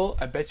that's cool.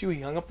 I bet you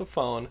he hung up the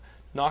phone,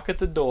 knock at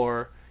the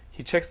door,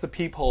 he checks the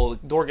peephole,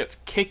 the door gets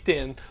kicked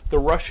in. The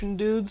Russian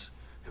dudes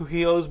who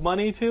he owes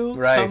money to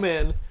come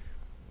in.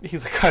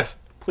 He's like, guys,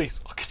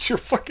 please, I'll get your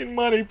fucking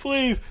money,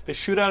 please. They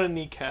shoot out a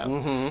kneecap.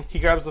 Mm-hmm. He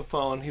grabs the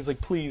phone. He's like,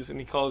 please, and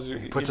he calls you.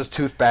 He puts his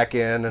tooth back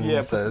in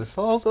and says,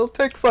 I'll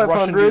take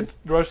Russian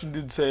 $500.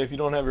 dudes say, if you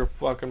don't have your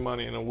fucking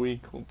money in a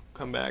week, we'll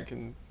come back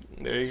and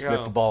there you Snip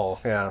go. the ball,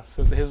 yeah.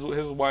 So his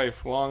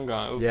wife, long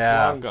gone.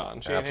 Yeah, long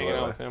gone. She ain't hanging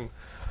out with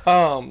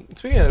absolutely. him.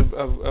 Speaking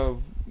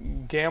of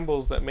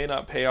gambles that may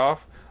not pay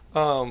off,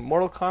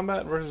 Mortal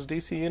Kombat versus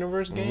DC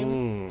Universe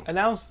game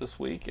announced this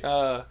week.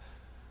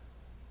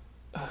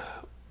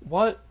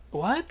 What?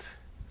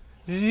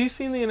 Did you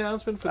see the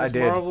announcement for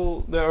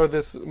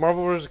this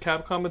Marvel vs.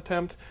 Capcom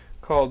attempt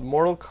called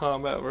Mortal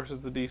Kombat versus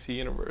the DC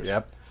Universe?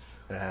 Yep.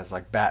 It has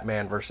like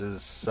Batman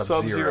versus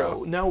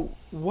Sub-Zero. Now,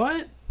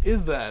 what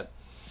is that?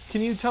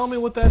 Can you tell me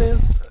what that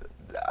is?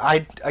 I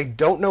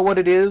don't know what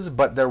it is,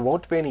 but there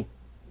won't be any.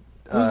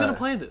 Who's going to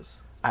play this?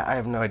 I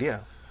have no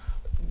idea.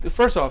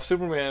 First off,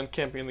 Superman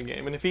can't be in the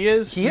game, and if he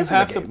is, He is in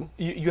the game.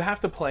 You have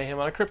to play him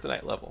on a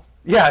Kryptonite level.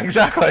 Yeah,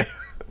 exactly.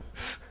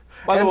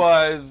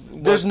 Otherwise,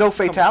 there's no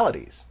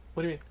fatalities.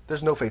 What do you mean?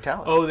 There's no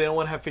fatalities. Oh, they don't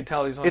want to have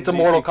fatalities on. It's a DC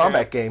Mortal Kombat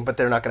characters. game, but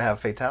they're not going to have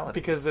fatalities.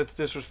 Because that's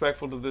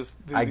disrespectful to this.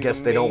 I these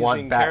guess they don't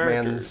want amazing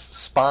Batman's characters.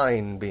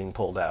 spine being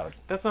pulled out.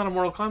 That's not a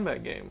Mortal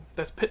Kombat game.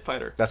 That's Pit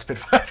Fighter. That's Pit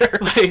Fighter.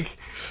 Like,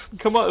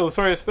 come on. Oh,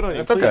 sorry, I spit on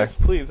you. That's okay.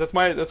 Please. That's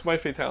my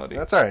fatality.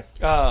 That's all right.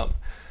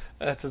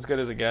 That's as good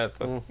as it gets.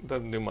 That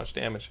doesn't do much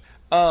damage.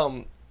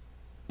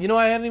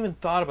 I hadn't even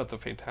thought about the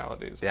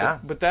fatalities. Yeah.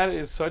 But that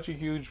is such a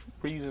huge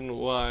reason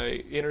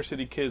why inner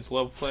city kids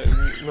love playing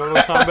Mortal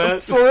Kombat.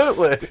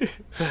 Absolutely.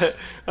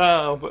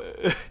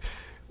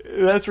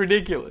 That's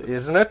ridiculous.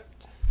 Isn't it?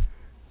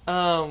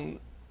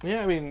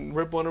 Yeah, I mean,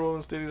 Rip Wonder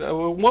Woman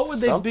Studios. What would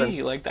they Something.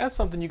 be? Like, that's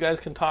something you guys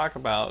can talk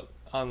about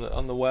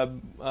on the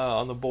web,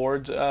 on the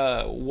boards.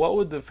 What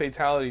would the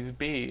fatalities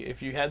be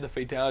if you had the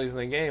fatalities in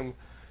the game?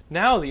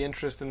 Now the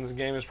interest in this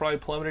game has probably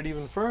plummeted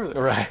even further.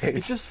 Right.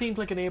 It just seemed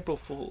like an April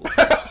Fool's.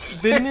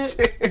 Didn't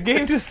it? The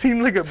game just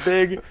seemed like a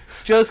big,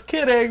 just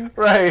kidding.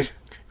 Right.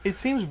 It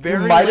seems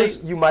very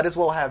You might as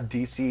well have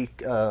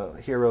DC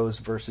Heroes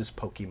versus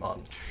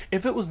Pokemon.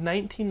 If it was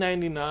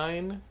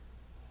 1999,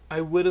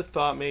 I would have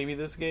thought maybe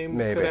this game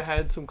could have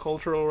had some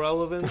cultural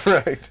relevance.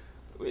 Right.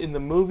 And the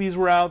movies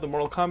were out, the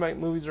Mortal Kombat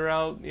movies are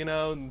out,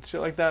 and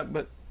shit like that.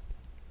 But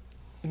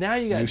now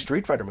you got New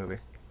Street Fighter movie.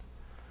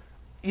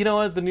 You know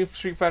what? The new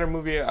Street Fighter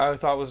movie I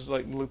thought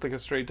looked like a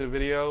straight to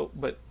video,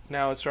 but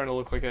now it's starting to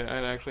look like it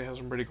actually has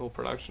some pretty cool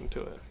production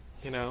to it.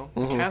 The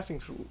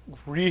casting's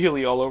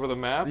really all over the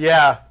map.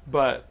 Yeah.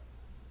 But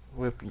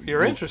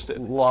you're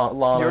interested.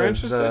 You're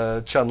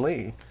interested.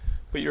 Chun-Li.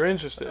 But you're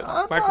interested.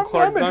 I'm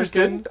Clark interested.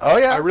 Duncan. Oh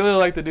yeah. I really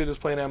like the dude who's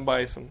playing M.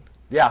 Bison.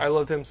 Yeah. I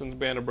loved him since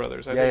Band of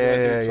Brothers. I think that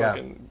dude's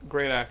fucking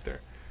great actor.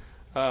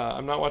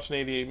 I'm not watching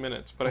 88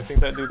 Minutes, but I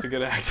think that dude's a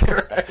good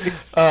actor.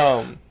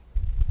 Right.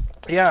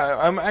 Yeah,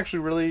 I'm actually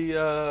really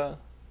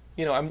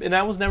and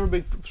I was never a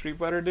big Street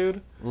Fighter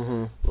dude.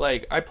 Mm-hmm.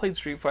 Like, I played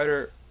Street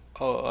Fighter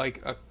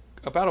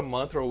about a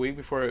month or a week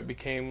before it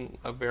became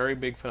a very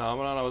big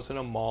phenomenon. I was in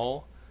a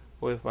mall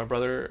with my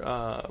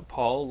brother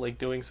Paul, like,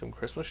 doing some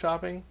Christmas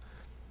shopping,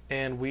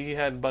 and we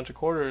had a bunch of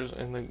quarters,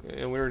 and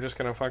we were just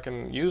gonna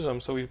fucking use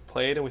them. So we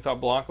played, and we thought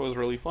Blanca was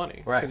really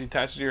funny, right? Because he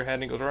attaches to your head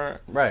and he goes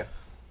right.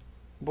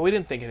 But we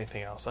didn't think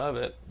anything else of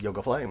it.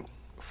 Yoga Flame.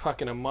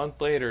 Fucking a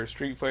month later,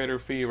 Street Fighter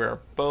Fever,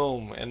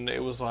 boom, and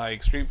it was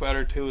like Street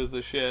Fighter 2 is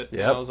the shit.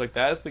 Yep. And I was like,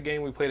 that's the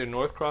game we played at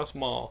North Cross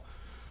Mall.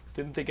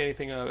 Didn't think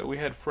anything of it. We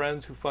had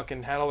friends who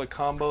fucking had all the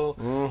combo.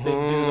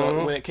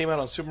 Mm-hmm. When it came out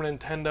on Super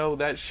Nintendo,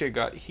 that shit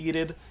got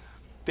heated.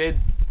 They'd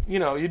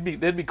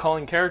be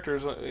calling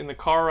characters in the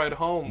car ride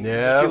home.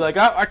 Yeah. Be like,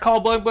 I call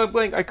blank, blank,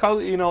 blank. I call,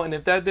 and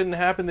if that didn't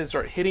happen, they'd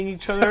start hitting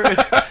each other,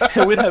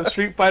 and we'd have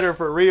Street Fighter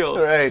for real.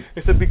 Right.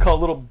 Except we call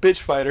little bitch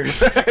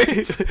fighters.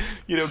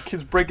 Right.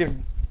 Kids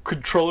breaking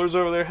controllers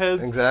over their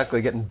heads.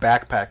 Exactly, getting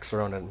backpacks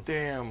thrown in.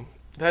 Damn,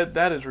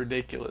 that is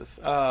ridiculous.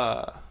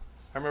 I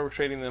remember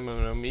trading them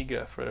an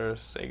Amiga for a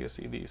Sega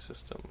CD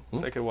system,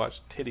 so I could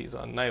watch titties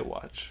on Night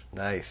Watch.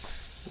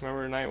 Nice.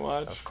 Remember Night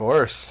Watch? Of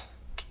course.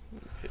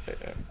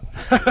 Yeah.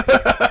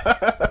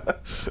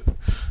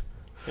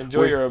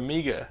 Enjoy your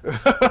Amiga.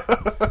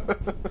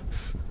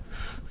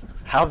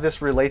 How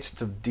this relates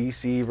to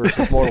DC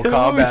versus Mortal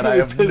Kombat, I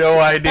have no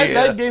idea.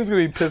 That game's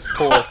gonna be piss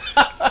poor.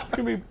 It's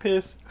gonna be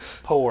piss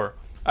poor.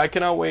 I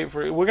cannot wait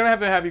for it. We're gonna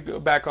have you go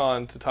back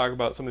on to talk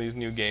about some of these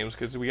new games,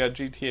 because we got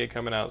GTA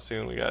coming out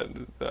soon. We got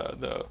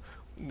the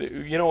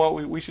you know what?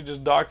 We should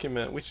just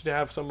document. We should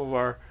have some of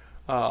our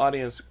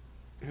audience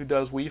who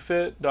does Wii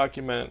Fit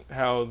document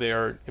how they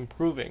are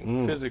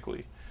improving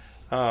physically,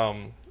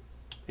 and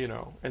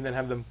then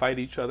have them fight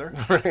each other.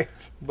 Right.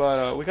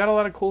 But we got a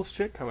lot of cool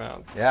shit coming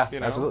out. Yeah,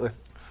 absolutely.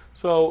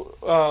 So,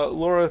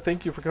 Laura,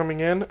 thank you for coming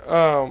in.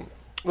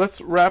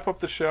 Let's wrap up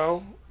the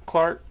show.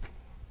 Clark,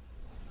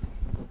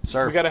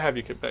 sir, we got to have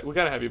you back. We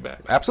got to have you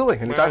back. Absolutely,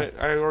 anytime.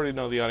 I already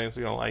know the audience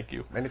is gonna like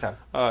you. Anytime.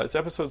 It's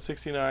episode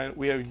 69.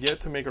 We have yet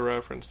to make a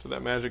reference to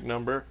that magic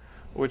number,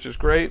 which is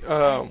great.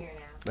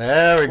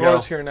 There we go.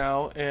 Laura's here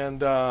now,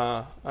 and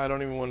I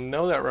don't even want to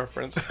know that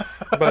reference.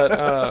 But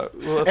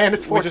and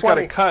it's 420. We just got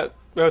to cut.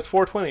 It's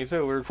 420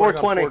 too. We're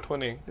 420.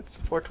 420. It's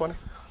 420.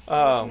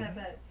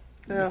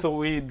 Yeah. It's a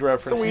weed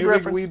reference. It's a weed you a big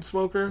reference. weed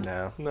smoker?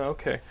 No. No.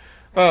 Okay.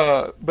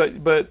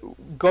 But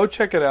go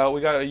check it out.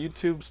 We got a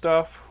YouTube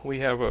stuff. We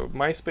have a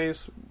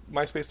MySpace,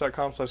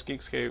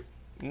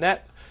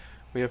 myspace.com/geekscape.net.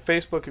 We have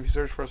Facebook. If you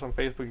search for us on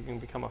Facebook, you can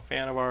become a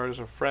fan of ours,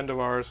 a friend of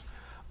ours.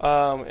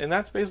 And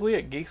that's basically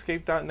it.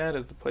 Geekscape.net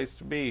is the place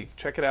to be.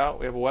 Check it out.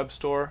 We have a web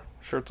store,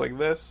 shirts like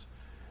this.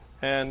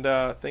 And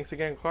thanks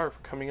again, Clark,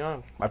 for coming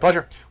on. My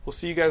pleasure. We'll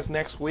see you guys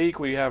next week.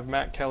 We have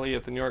Matt Kelly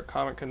at the New York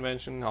Comic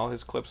Convention. All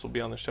his clips will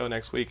be on the show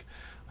next week.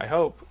 I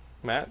hope.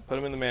 Matt, put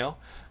them in the mail.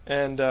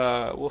 And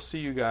we'll see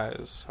you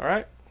guys. All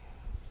right?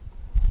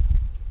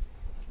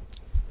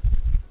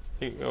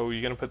 Oh,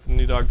 you going to put the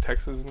new dog,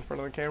 Texas, in front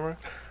of the camera?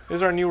 This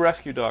is our new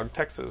rescue dog,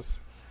 Texas.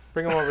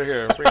 Bring him over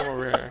here. Bring him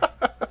over here.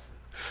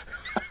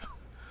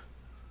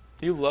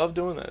 You love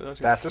doing that, don't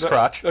you? That's his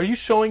crotch. Are you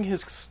showing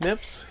his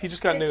snips? He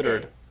just got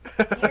neutered.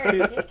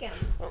 Here, take him.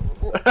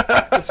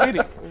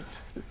 Sweetie.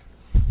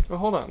 Oh,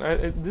 hold on.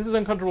 This is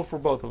uncomfortable for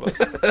both of us.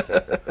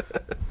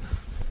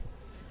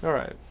 All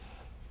right.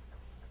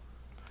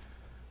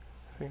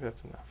 I think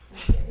that's enough.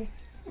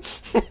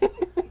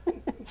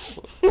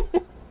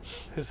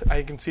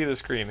 I can see the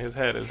screen. His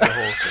head is the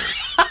whole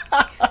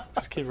thing.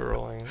 Just keep it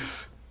rolling.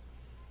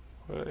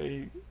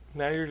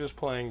 Now you're just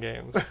playing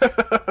games.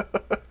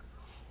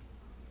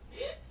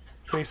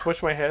 Can you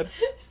switch my head?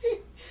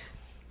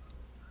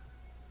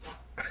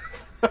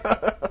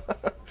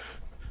 That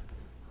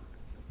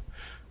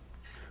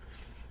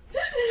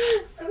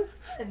was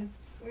good.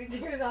 We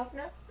turn it off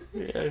now?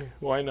 Yeah,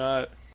 why not?